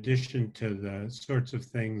 in addition to the sorts of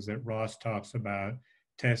things that Ross talks about,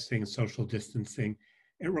 testing, social distancing,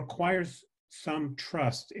 it requires some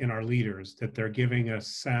trust in our leaders that they're giving us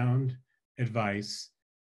sound advice,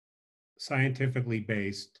 scientifically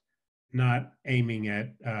based, not aiming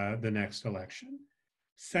at the next election.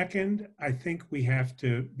 Second, I think we have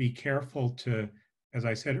to be careful to, as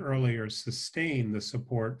I said earlier, sustain the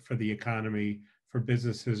support for the economy, for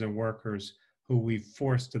businesses and workers who we've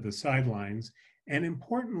forced to the sidelines. And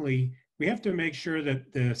importantly, we have to make sure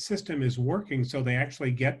that the system is working so they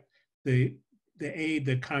actually get the aid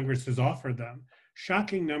that Congress has offered them.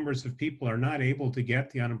 Shocking numbers of people are not able to get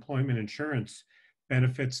the unemployment insurance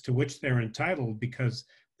benefits to which they're entitled because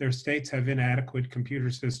their states have inadequate computer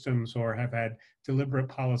systems or have had deliberate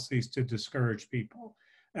policies to discourage people.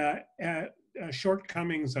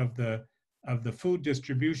 Shortcomings of the food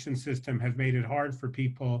distribution system have made it hard for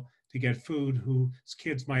people to get food whose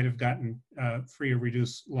kids might have gotten free or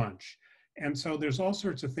reduced lunch. And so there's all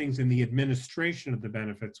sorts of things in the administration of the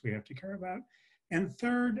benefits we have to care about. And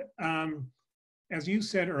third, as you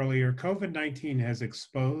said earlier, COVID-19 has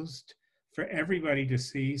exposed for everybody to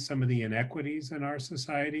see some of the inequities in our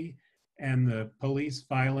society, and the police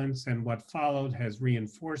violence and what followed has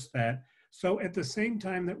reinforced that. So at the same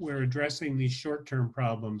time that we're addressing these short-term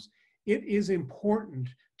problems, it is important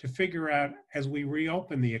to figure out, as we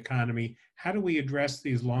reopen the economy, how do we address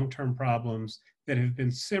these long-term problems that have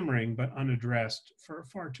been simmering but unaddressed for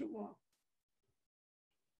far too long?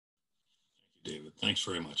 Thank you, David. Thanks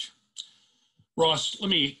very much. Ross, let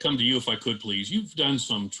me come to you if I could, please. You've done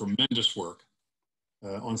some tremendous work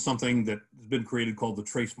on something that has been created called the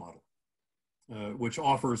TRACE model, which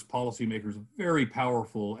offers policymakers very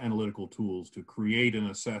powerful analytical tools to create and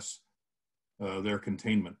assess their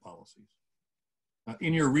containment policies.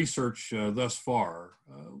 In your research thus far,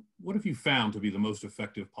 what have you found to be the most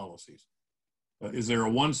effective policies? Is there a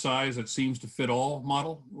one size that seems to fit all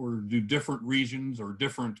model, or do different regions or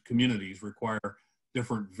different communities require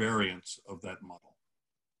different variants of that model?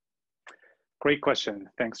 Great question.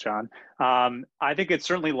 Thanks, John. I think it's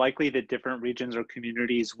certainly likely that different regions or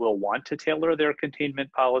communities will want to tailor their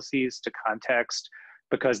containment policies to context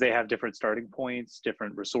because they have different starting points,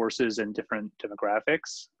 different resources, and different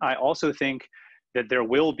demographics. I also think that there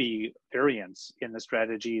will be variance in the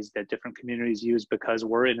strategies that different communities use because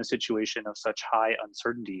we're in a situation of such high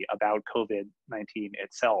uncertainty about COVID-19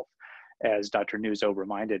 itself. As Dr. Nuzzo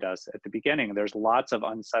reminded us at the beginning, there's lots of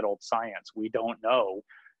unsettled science. We don't know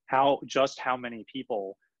just how many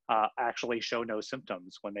people actually show no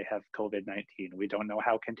symptoms when they have COVID-19. We don't know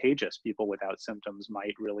how contagious people without symptoms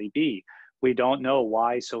might really be. We don't know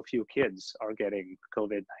why so few kids are getting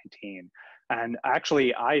COVID-19. And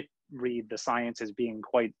actually, I read the science as being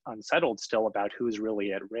quite unsettled still about who's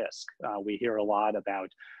really at risk. We hear a lot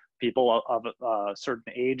about people of a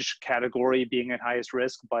certain age category being at highest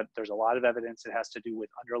risk, but there's a lot of evidence that has to do with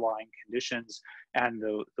underlying conditions, and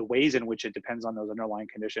the ways in which it depends on those underlying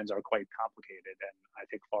conditions are quite complicated and I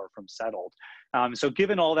think far from settled. So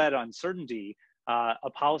given all that uncertainty,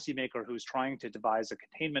 a policymaker who's trying to devise a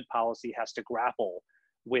containment policy has to grapple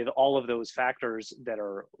with all of those factors that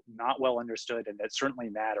are not well understood and that certainly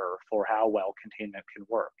matter for how well containment can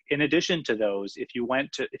work. In addition to those, if you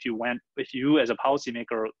as a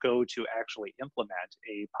policymaker go to actually implement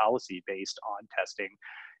a policy based on testing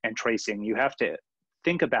and tracing, you have to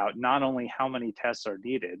think about not only how many tests are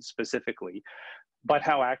needed specifically, but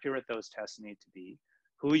how accurate those tests need to be,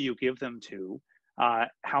 who you give them to,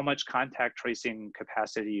 how much contact tracing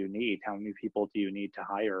capacity you need, how many people do you need to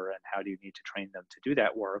hire, and how do you need to train them to do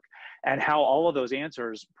that work, and how all of those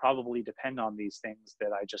answers probably depend on these things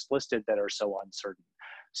that I just listed that are so uncertain.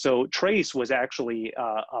 So TRACE was actually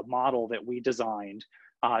a model that we designed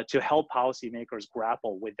to help policymakers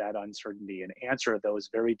grapple with that uncertainty and answer those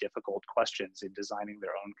very difficult questions in designing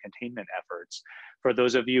their own containment efforts. For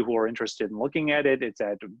those of you who are interested in looking at it, it's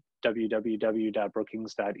at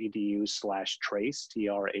www.brookings.edu/trace,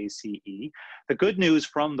 T-R-A-C-E. The good news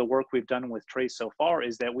from the work we've done with TRACE so far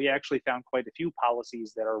is that we actually found quite a few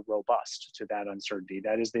policies that are robust to that uncertainty.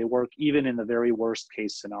 That is, they work even in the very worst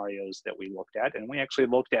case scenarios that we looked at. And we actually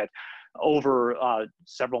looked at over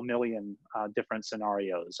several million different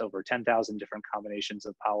scenarios, over 10,000 different combinations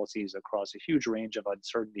of policies across a huge range of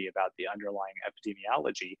uncertainty about the underlying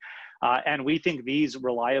epidemiology. And we think these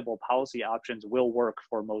reliable policy options will work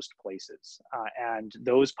for most places. And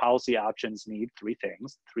those policy options need three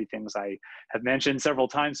things I have mentioned several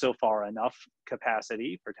times so far: enough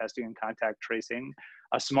capacity for testing and contact tracing,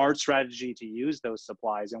 a smart strategy to use those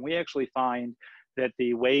supplies. And we actually find that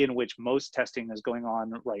the way in which most testing is going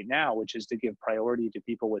on right now, which is to give priority to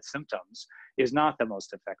people with symptoms, is not the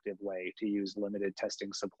most effective way to use limited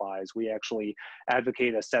testing supplies. We actually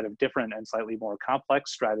advocate a set of different and slightly more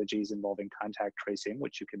complex strategies involving contact tracing,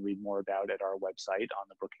 which you can read more about at our website, on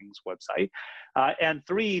the Brookings website. And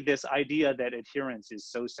three, this idea that adherence is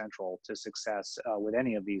so central to success with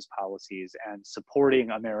any of these policies, and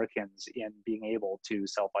supporting Americans in being able to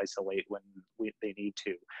self-isolate when they need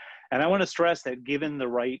to. And I want to stress that given the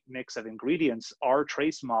right mix of ingredients, our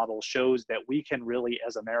TRACE model shows that we can really,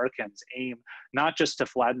 as Americans, aim not just to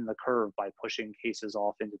flatten the curve by pushing cases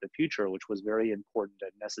off into the future, which was very important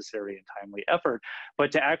and necessary and timely effort,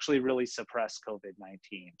 but to actually really suppress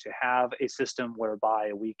COVID-19, to have a system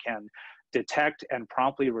whereby we can detect and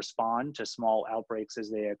promptly respond to small outbreaks as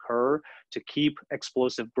they occur, to keep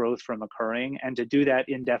explosive growth from occurring, and to do that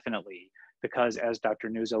indefinitely. Because as Dr.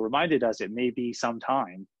 Nuzzo reminded us, it may be some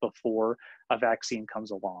time before a vaccine comes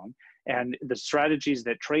along. And the strategies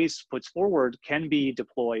that TRACE puts forward can be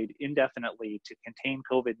deployed indefinitely to contain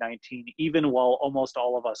COVID-19, even while almost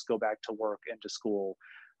all of us go back to work and to school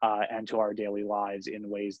and to our daily lives in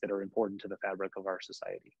ways that are important to the fabric of our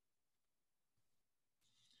society.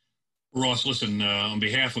 Ross, listen, on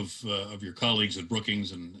behalf of your colleagues at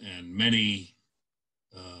Brookings and many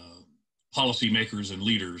policymakers and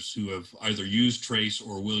leaders who have either used TRACE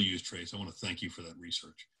or will use TRACE, I want to thank you for that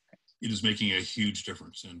research. It is making a huge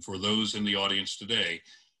difference. And for those in the audience today,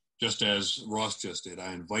 just as Ross just did,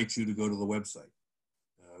 I invite you to go to the website,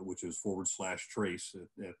 which is /trace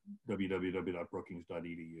at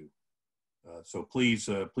www.brookings.edu. So please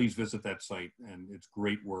visit that site, and it's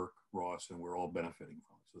great work, Ross, and we're all benefiting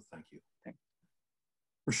from it. So thank you.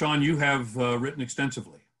 Rashawn, you have written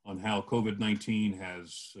extensively on how COVID-19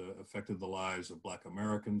 has affected the lives of Black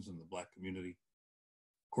Americans and the Black community.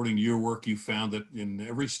 According to your work, you found that in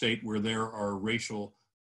every state where there are racial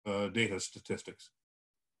data statistics,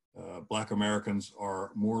 Black Americans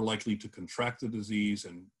are more likely to contract the disease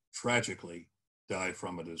and tragically die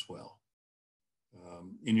from it as well.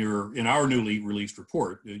 In our newly released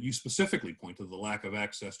report, you specifically point to the lack of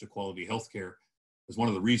access to quality health care as one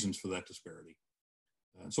of the reasons for that disparity.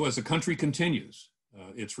 So as the country continues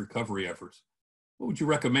its recovery efforts, what would you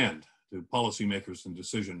recommend to policymakers and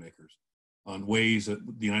decision makers on ways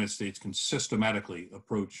that the United States can systematically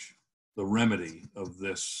approach the remedy of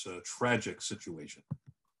this tragic situation?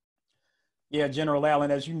 Yeah, General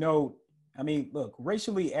Allen, as you know, I mean, look,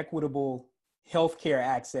 racially equitable healthcare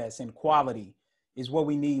access and quality is what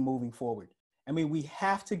we need moving forward. I mean, we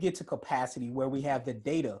have to get to capacity where we have the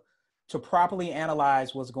data to properly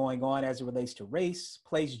analyze what's going on as it relates to race,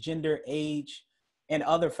 place, gender, age, and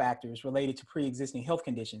other factors related to pre-existing health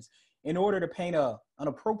conditions in order to paint an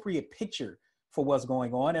appropriate picture for what's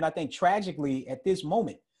going on. And I think tragically at this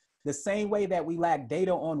moment, the same way that we lack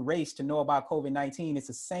data on race to know about COVID-19, it's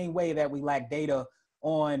the same way that we lack data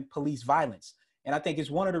on police violence. And I think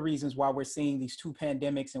it's one of the reasons why we're seeing these two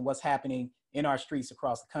pandemics and what's happening in our streets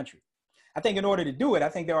across the country. I think in order to do it, I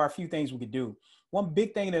think there are a few things we could do. One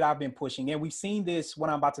big thing that I've been pushing, and we've seen this, what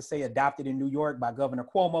I'm about to say, adopted in New York by Governor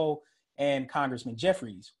Cuomo and Congressman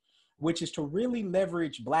Jeffries, which is to really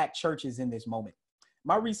leverage Black churches in this moment.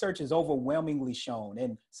 My research has overwhelmingly shown,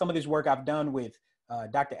 and some of this work I've done with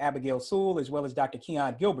Dr. Abigail Sewell, as well as Dr.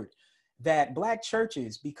 Keon Gilbert, that Black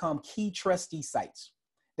churches become key trustee sites,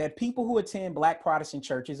 that people who attend Black Protestant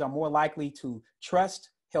churches are more likely to trust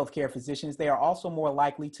healthcare physicians. They are also more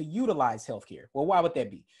likely to utilize healthcare. Well, why would that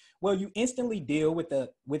be? Well, you instantly deal with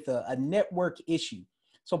a network issue.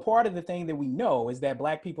 So part of the thing that we know is that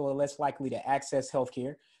Black people are less likely to access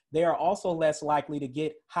healthcare. They are also less likely to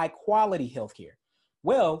get high quality healthcare.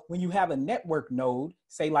 Well, when you have a network node,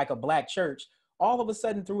 say like a Black church, all of a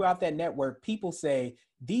sudden throughout that network, people say,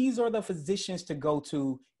 these are the physicians to go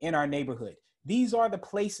to in our neighborhood. These are the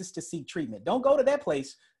places to seek treatment. Don't go to that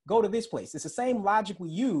place, go to this place. It's the same logic we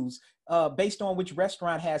use based on which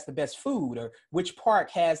restaurant has the best food or which park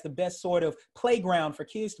has the best sort of playground for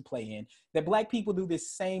kids to play in. That Black people do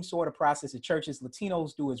this same sort of process at churches,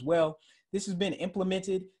 Latinos do as well. This has been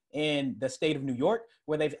implemented in the state of New York,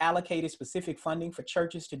 where they've allocated specific funding for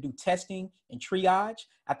churches to do testing and triage.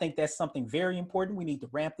 I think that's something very important. We need to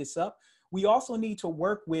ramp this up. We also need to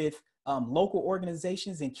work with local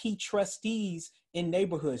organizations and key trustees in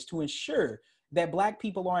neighborhoods to ensure that Black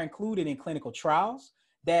people are included in clinical trials,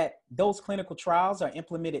 that those clinical trials are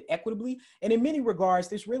implemented equitably. And in many regards,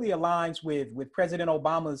 this really aligns with President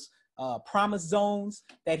Obama's promise zones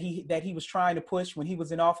that he was trying to push when he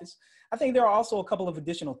was in office. I think there are also a couple of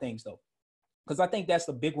additional things though, because I think that's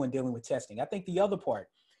the big one dealing with testing. I think the other part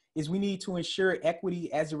is we need to ensure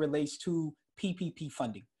equity as it relates to PPP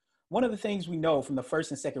funding. One of the things we know from the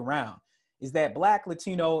first and second round is that Black,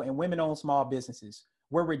 Latino, and women-owned small businesses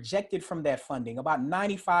were rejected from that funding, about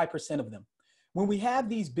 95% of them. When we have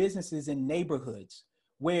these businesses in neighborhoods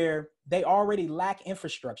where they already lack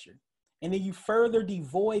infrastructure, and then you further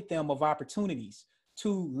devoid them of opportunities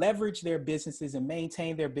to leverage their businesses and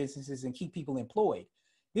maintain their businesses and keep people employed,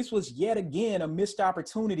 this was yet again a missed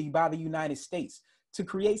opportunity by the United States to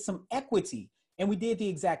create some equity, and we did the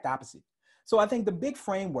exact opposite. So I think the big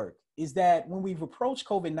framework is that when we've approached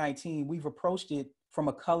COVID-19, we've approached it from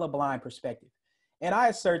a colorblind perspective. And I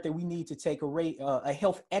assert that we need to take a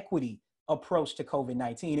health equity approach to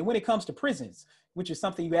COVID-19. And when it comes to prisons, which is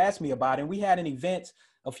something you asked me about, and we had an event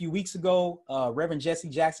a few weeks ago, Reverend Jesse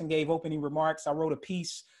Jackson gave opening remarks. I wrote a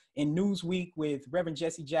piece in Newsweek with Reverend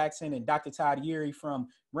Jesse Jackson and Dr. Todd Yeary from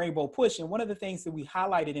Rainbow Push. And one of the things that we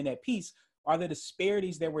highlighted in that piece are the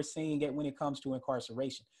disparities that we're seeing when it comes to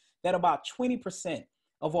incarceration, that about 20%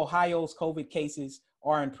 of Ohio's COVID cases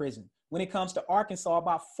are in prison. When it comes to Arkansas,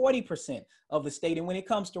 about 40% of the state. And when it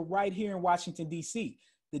comes to right here in Washington, D.C.,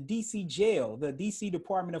 the D.C. jail, the D.C.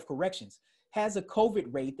 Department of Corrections, has a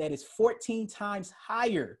COVID rate that is 14 times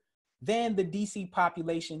higher than the D.C.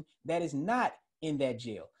 population that is not in that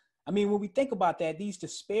jail. I mean, when we think about that, these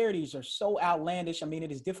disparities are so outlandish. I mean,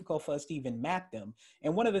 it is difficult for us to even map them.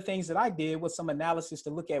 And one of the things that I did was some analysis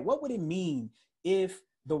to look at what would it mean if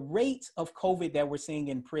the rate of COVID that we're seeing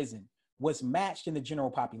in prison was matched in the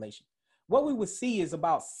general population. What we would see is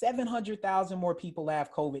about 700,000 more people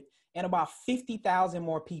have COVID and about 50,000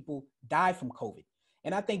 more people die from COVID.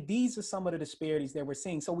 And I think these are some of the disparities that we're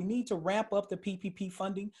seeing. So we need to ramp up the PPP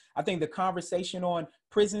funding. I think the conversation on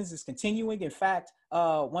prisons is continuing. In fact,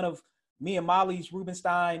 one of me and Molly's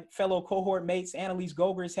Rubenstein fellow cohort mates, Annalise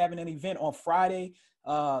Goger, is having an event on Friday.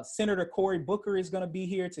 Senator Cory Booker is going to be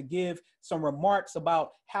here to give some remarks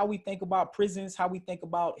about how we think about prisons, how we think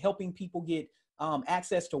about helping people get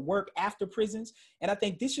access to work after prisons. And I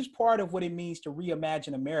think this is part of what it means to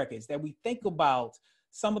reimagine America, is that we think about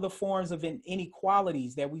some of the forms of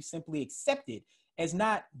inequalities that we simply accepted as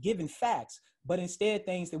not given facts, but instead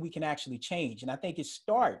things that we can actually change. And I think it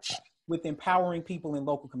starts with empowering people in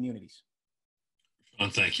local communities. Sean,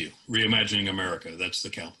 thank you. Reimagining America, that's the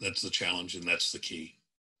challenge, and that's the key.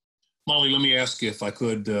 Molly, let me ask you if I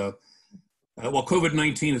could, well,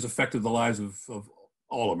 COVID-19 has affected the lives of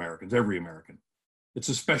all Americans, every American. It's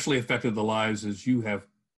especially affected the lives, as you have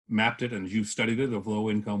mapped it and as you've studied it, of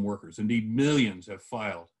low-income workers. Indeed, millions have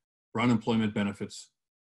filed for unemployment benefits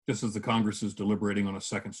just as the Congress is deliberating on a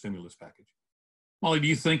second stimulus package. Molly, do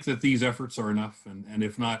you think that these efforts are enough? And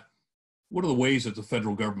if not, what are the ways that the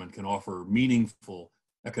federal government can offer meaningful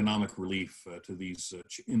economic relief to these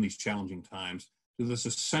in these challenging times to this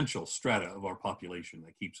essential strata of our population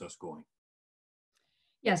that keeps us going?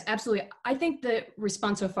 Yes, absolutely. I think the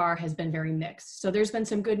response so far has been very mixed. So there's been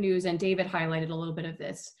some good news, and David highlighted a little bit of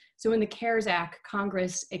this. So in the CARES Act,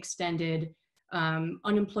 Congress extended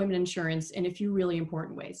unemployment insurance in a few really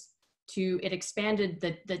important ways. It expanded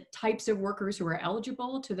the types of workers who are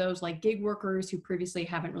eligible to those like gig workers who previously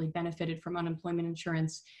haven't really benefited from unemployment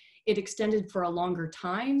insurance. It extended for a longer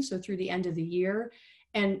time, so through the end of the year.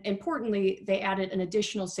 And importantly, they added an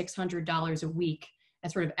additional $600 a week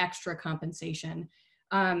as sort of extra compensation.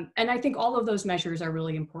 And I think all of those measures are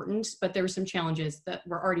really important, but there were some challenges that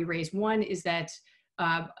were already raised. One is that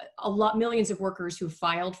millions of workers who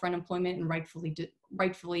filed for unemployment and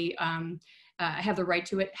rightfully have the right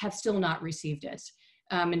to it have still not received it.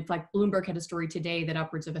 In fact, Bloomberg had a story today that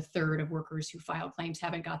upwards of a third of workers who filed claims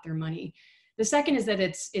haven't got their money. The second is that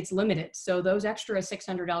it's limited. So those extra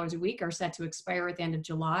 $600 a week are set to expire at the end of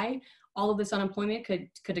July. All of this unemployment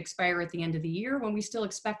could expire at the end of the year when we still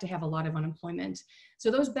expect to have a lot of unemployment.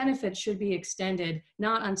 So those benefits should be extended,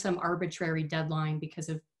 not on some arbitrary deadline because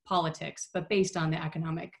of politics, but based on the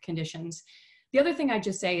economic conditions. The other thing I'd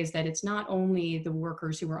just say is that it's not only the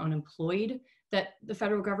workers who are unemployed that the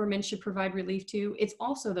federal government should provide relief to, it's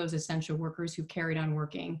also those essential workers who carried on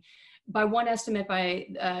working. By one estimate by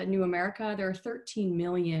New America, there are 13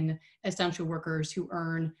 million essential workers who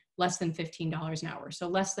earn less than $15 an hour, so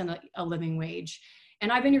less than a living wage.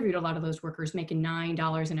 And I've interviewed a lot of those workers making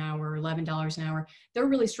 $9 an hour, $11 an hour. They're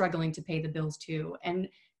really struggling to pay the bills too. And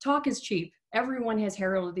talk is cheap. Everyone has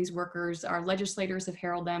heralded these workers. Our legislators have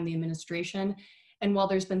heralded them, the administration. And while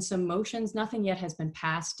there's been some motions, nothing yet has been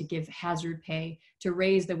passed to give hazard pay, to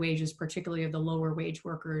raise the wages, particularly of the lower wage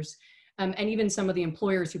workers. And even some of the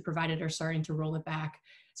employers who provide it are starting to roll it back.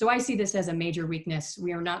 So I see this as a major weakness.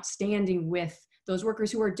 We are not standing with those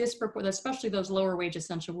workers who are especially those lower wage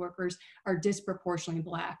essential workers, are disproportionately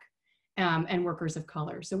Black and workers of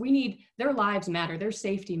color. So their lives matter, their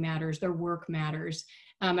safety matters, their work matters.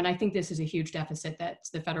 And I think this is a huge deficit that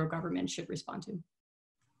the federal government should respond to. Thank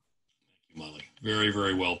you, Molly. Very,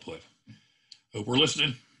 very well put. Hope we're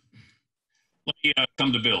listening. Let me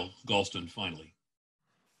come to Bill Galston finally.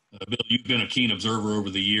 Bill, you've been a keen observer over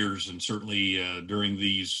the years, and certainly during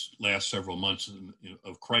these last several months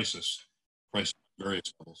of crisis at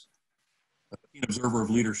various levels. A keen observer of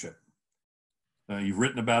leadership. You've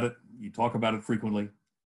written about it. You talk about it frequently.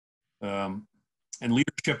 And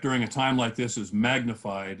leadership during a time like this is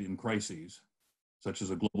magnified in crises, such as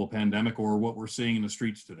a global pandemic or what we're seeing in the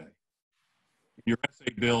streets today. In your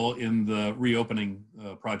essay, Bill, in the reopening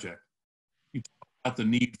project, you talk about the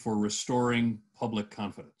need for restoring public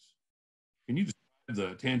confidence. Can you describe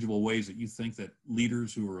the tangible ways that you think that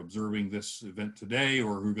leaders who are observing this event today,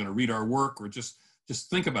 or who are going to read our work, or just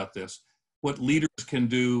think about this, what leaders can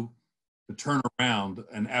do to turn around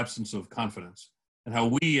an absence of confidence, and how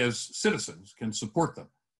we as citizens can support them,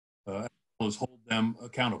 as well as hold them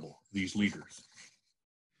accountable, these leaders?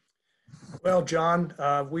 Well, John,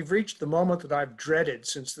 we've reached the moment that I've dreaded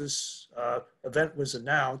since this event was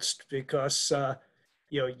announced, because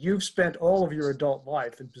you've spent all of your adult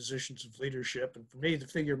life in positions of leadership, and for me, the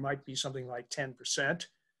figure might be something like 10%.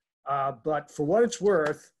 But for what it's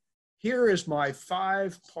worth, here is my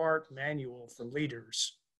 5-part manual for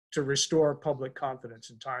leaders to restore public confidence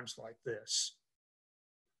in times like this.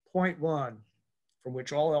 Point 1, from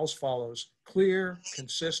which all else follows: clear,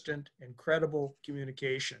 consistent, and credible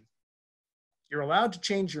communication. You're allowed to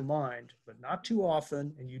change your mind, but not too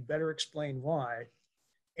often, and you'd better explain why.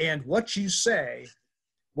 And what you say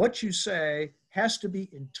what you say has to be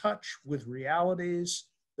in touch with realities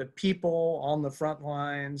that people on the front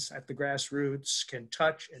lines at the grassroots can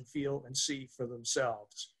touch and feel and see for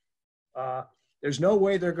themselves. There's no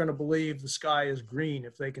way they're going to believe the sky is green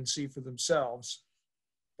if they can see for themselves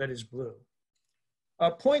that it's blue.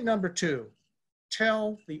 Point number 2,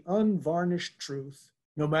 tell the unvarnished truth,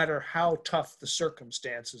 no matter how tough the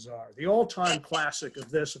circumstances are. The all-time classic of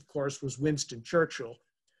this, of course, was Winston Churchill,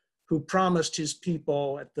 who promised his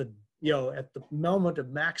people at the moment of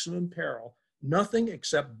maximum peril, nothing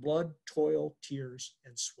except blood, toil, tears,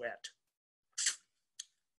 and sweat.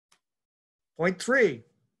 Point 3,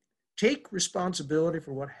 take responsibility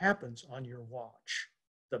for what happens on your watch,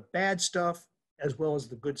 the bad stuff as well as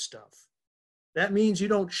the good stuff. That means you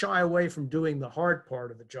don't shy away from doing the hard part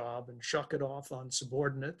of the job and shuck it off on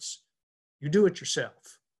subordinates. You do it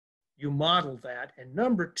yourself. You model that. And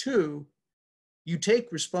number 2, you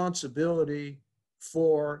take responsibility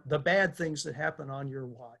for the bad things that happen on your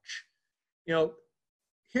watch. You know,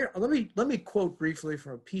 here, let me quote briefly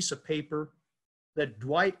from a piece of paper that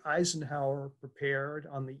Dwight Eisenhower prepared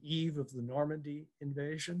on the eve of the Normandy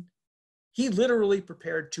invasion. He literally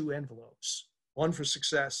prepared 2 envelopes, one for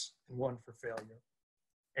success and one for failure.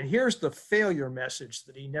 And here's the failure message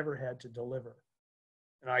that he never had to deliver.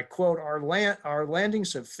 And I quote, our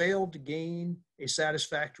landings have failed to gain a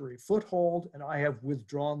satisfactory foothold, and I have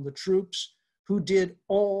withdrawn the troops who did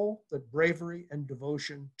all that bravery and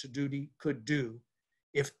devotion to duty could do.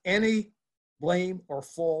 If any blame or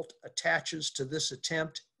fault attaches to this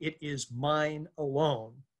attempt, it is mine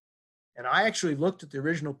alone. And I actually looked at the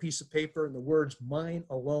original piece of paper, and the words mine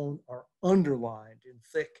alone are underlined in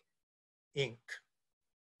thick ink.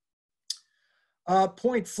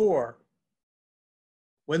 Point 4,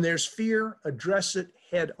 when there's fear, address it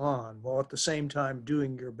head on, while at the same time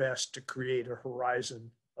doing your best to create a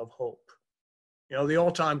horizon of hope. You know, the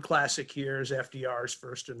all-time classic here is FDR's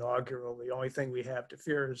first inaugural. The only thing we have to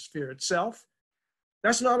fear is fear itself.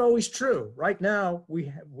 That's not always true. Right now,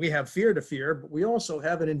 we have fear to fear, but we also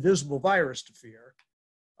have an invisible virus to fear.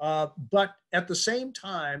 But at the same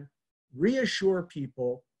time, reassure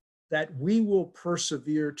people that we will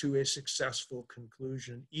persevere to a successful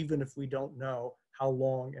conclusion, even if we don't know how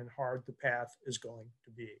long and hard the path is going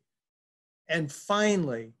to be. And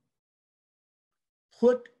finally,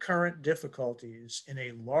 put current difficulties in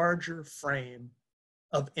a larger frame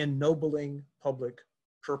of ennobling public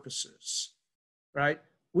purposes. Right?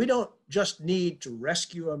 We don't just need to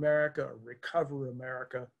rescue America or recover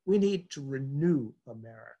America. We need to renew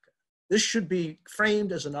America. This should be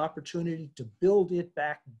framed as an opportunity to build it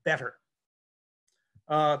back better.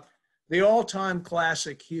 The all-time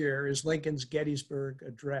classic here is Lincoln's Gettysburg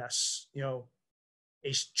Address, you know,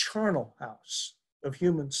 a charnel house of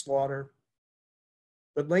human slaughter.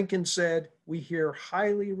 But Lincoln said, "We here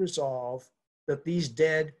highly resolve that these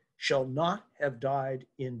dead shall not have died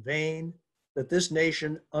in vain, that this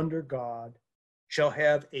nation under God shall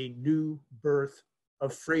have a new birth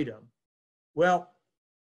of freedom." Well,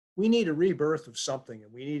 we need a rebirth of something,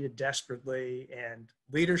 and we need it desperately, and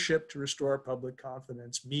leadership to restore public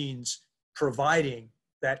confidence means providing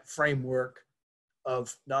that framework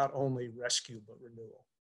of not only rescue, but renewal.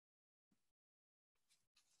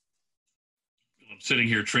 I'm sitting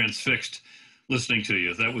here transfixed listening to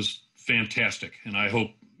you. That was fantastic, and I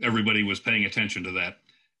hope everybody was paying attention to that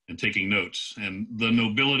and taking notes. And the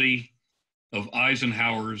nobility of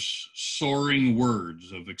Eisenhower's soaring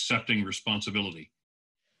words of accepting responsibility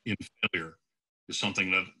in failure is something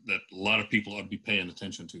that a lot of people ought to be paying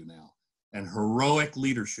attention to now. And heroic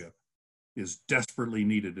leadership is desperately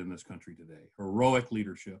needed in this country today. Heroic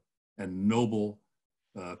leadership and noble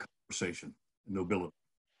conversation, nobility.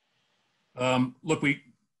 Look,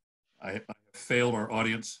 I failed our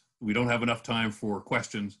audience. We don't have enough time for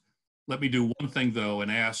questions. Let me do one thing, though,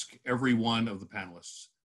 and ask every one of the panelists,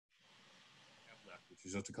 which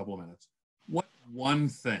is just a couple of minutes, what one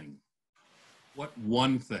thing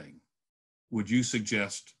would you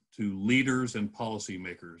suggest to leaders and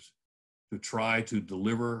policymakers to try to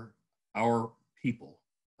deliver our people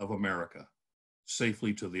of America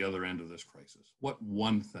safely to the other end of this crisis? What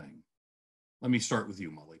one thing? Let me start with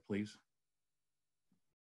you, Molly, please.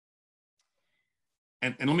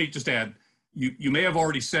 And let me just add, you may have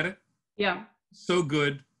already said it. Yeah. So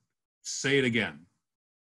good. Say it again.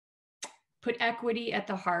 Put equity at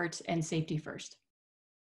the heart and safety first.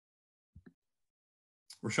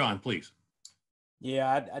 Rashawn, please.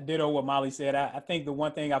 Yeah, I ditto what Molly said. I think the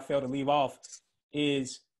one thing I failed to leave off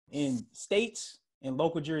is in states and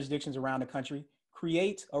local jurisdictions around the country,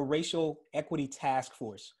 create a racial equity task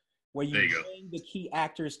force where you bring the key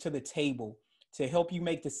actors to the table to help you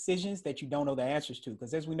make decisions that you don't know the answers to.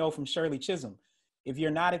 Because as we know from Shirley Chisholm, if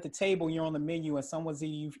you're not at the table, you're on the menu and someone's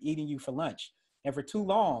eating you for lunch. And for too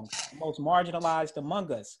long, the most marginalized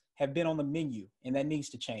among us have been on the menu, and that needs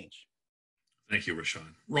to change. Thank you,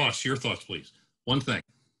 Rashawn. Ross, your thoughts, please. One thing.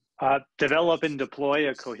 Develop and deploy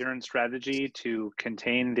a coherent strategy to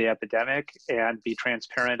contain the epidemic and be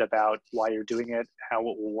transparent about why you're doing it, how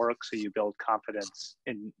it will work, so you build confidence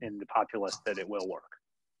in the populace that it will work.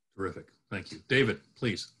 Terrific. Thank you. David,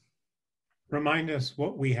 please. Remind us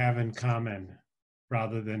what we have in common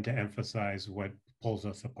rather than to emphasize what pulls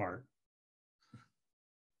us apart.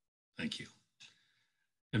 Thank you.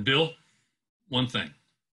 And Bill, one thing.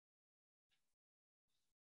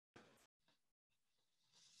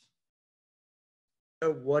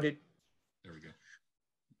 There we go.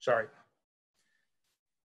 Sorry.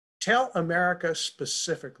 Tell America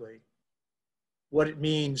specifically what it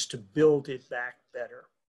means to build it back better.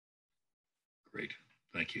 Great.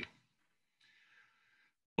 Thank you.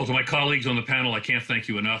 Well, to my colleagues on the panel, I can't thank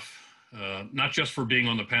you enough, not just for being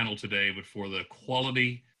on the panel today, but for the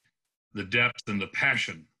quality, the depth, and the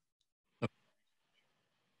passion.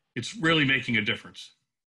 It's really making a difference.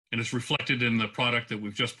 And it's reflected in the product that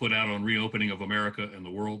we've just put out on reopening of America and the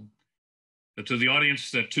world. But to the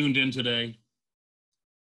audience that tuned in today,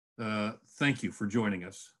 thank you for joining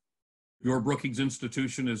us. Your Brookings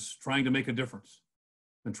Institution is trying to make a difference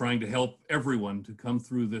and trying to help everyone to come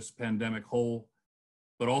through this pandemic whole,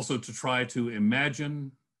 but also to try to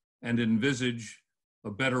imagine and envisage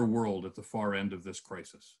a better world at the far end of this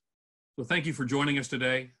crisis. So thank you for joining us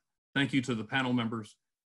today. Thank you to the panel members,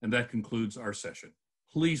 and that concludes our session.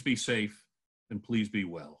 Please be safe and please be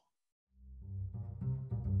well.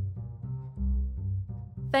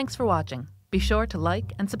 Thanks for watching. Be sure to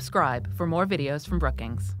like and subscribe for more videos from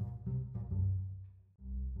Brookings.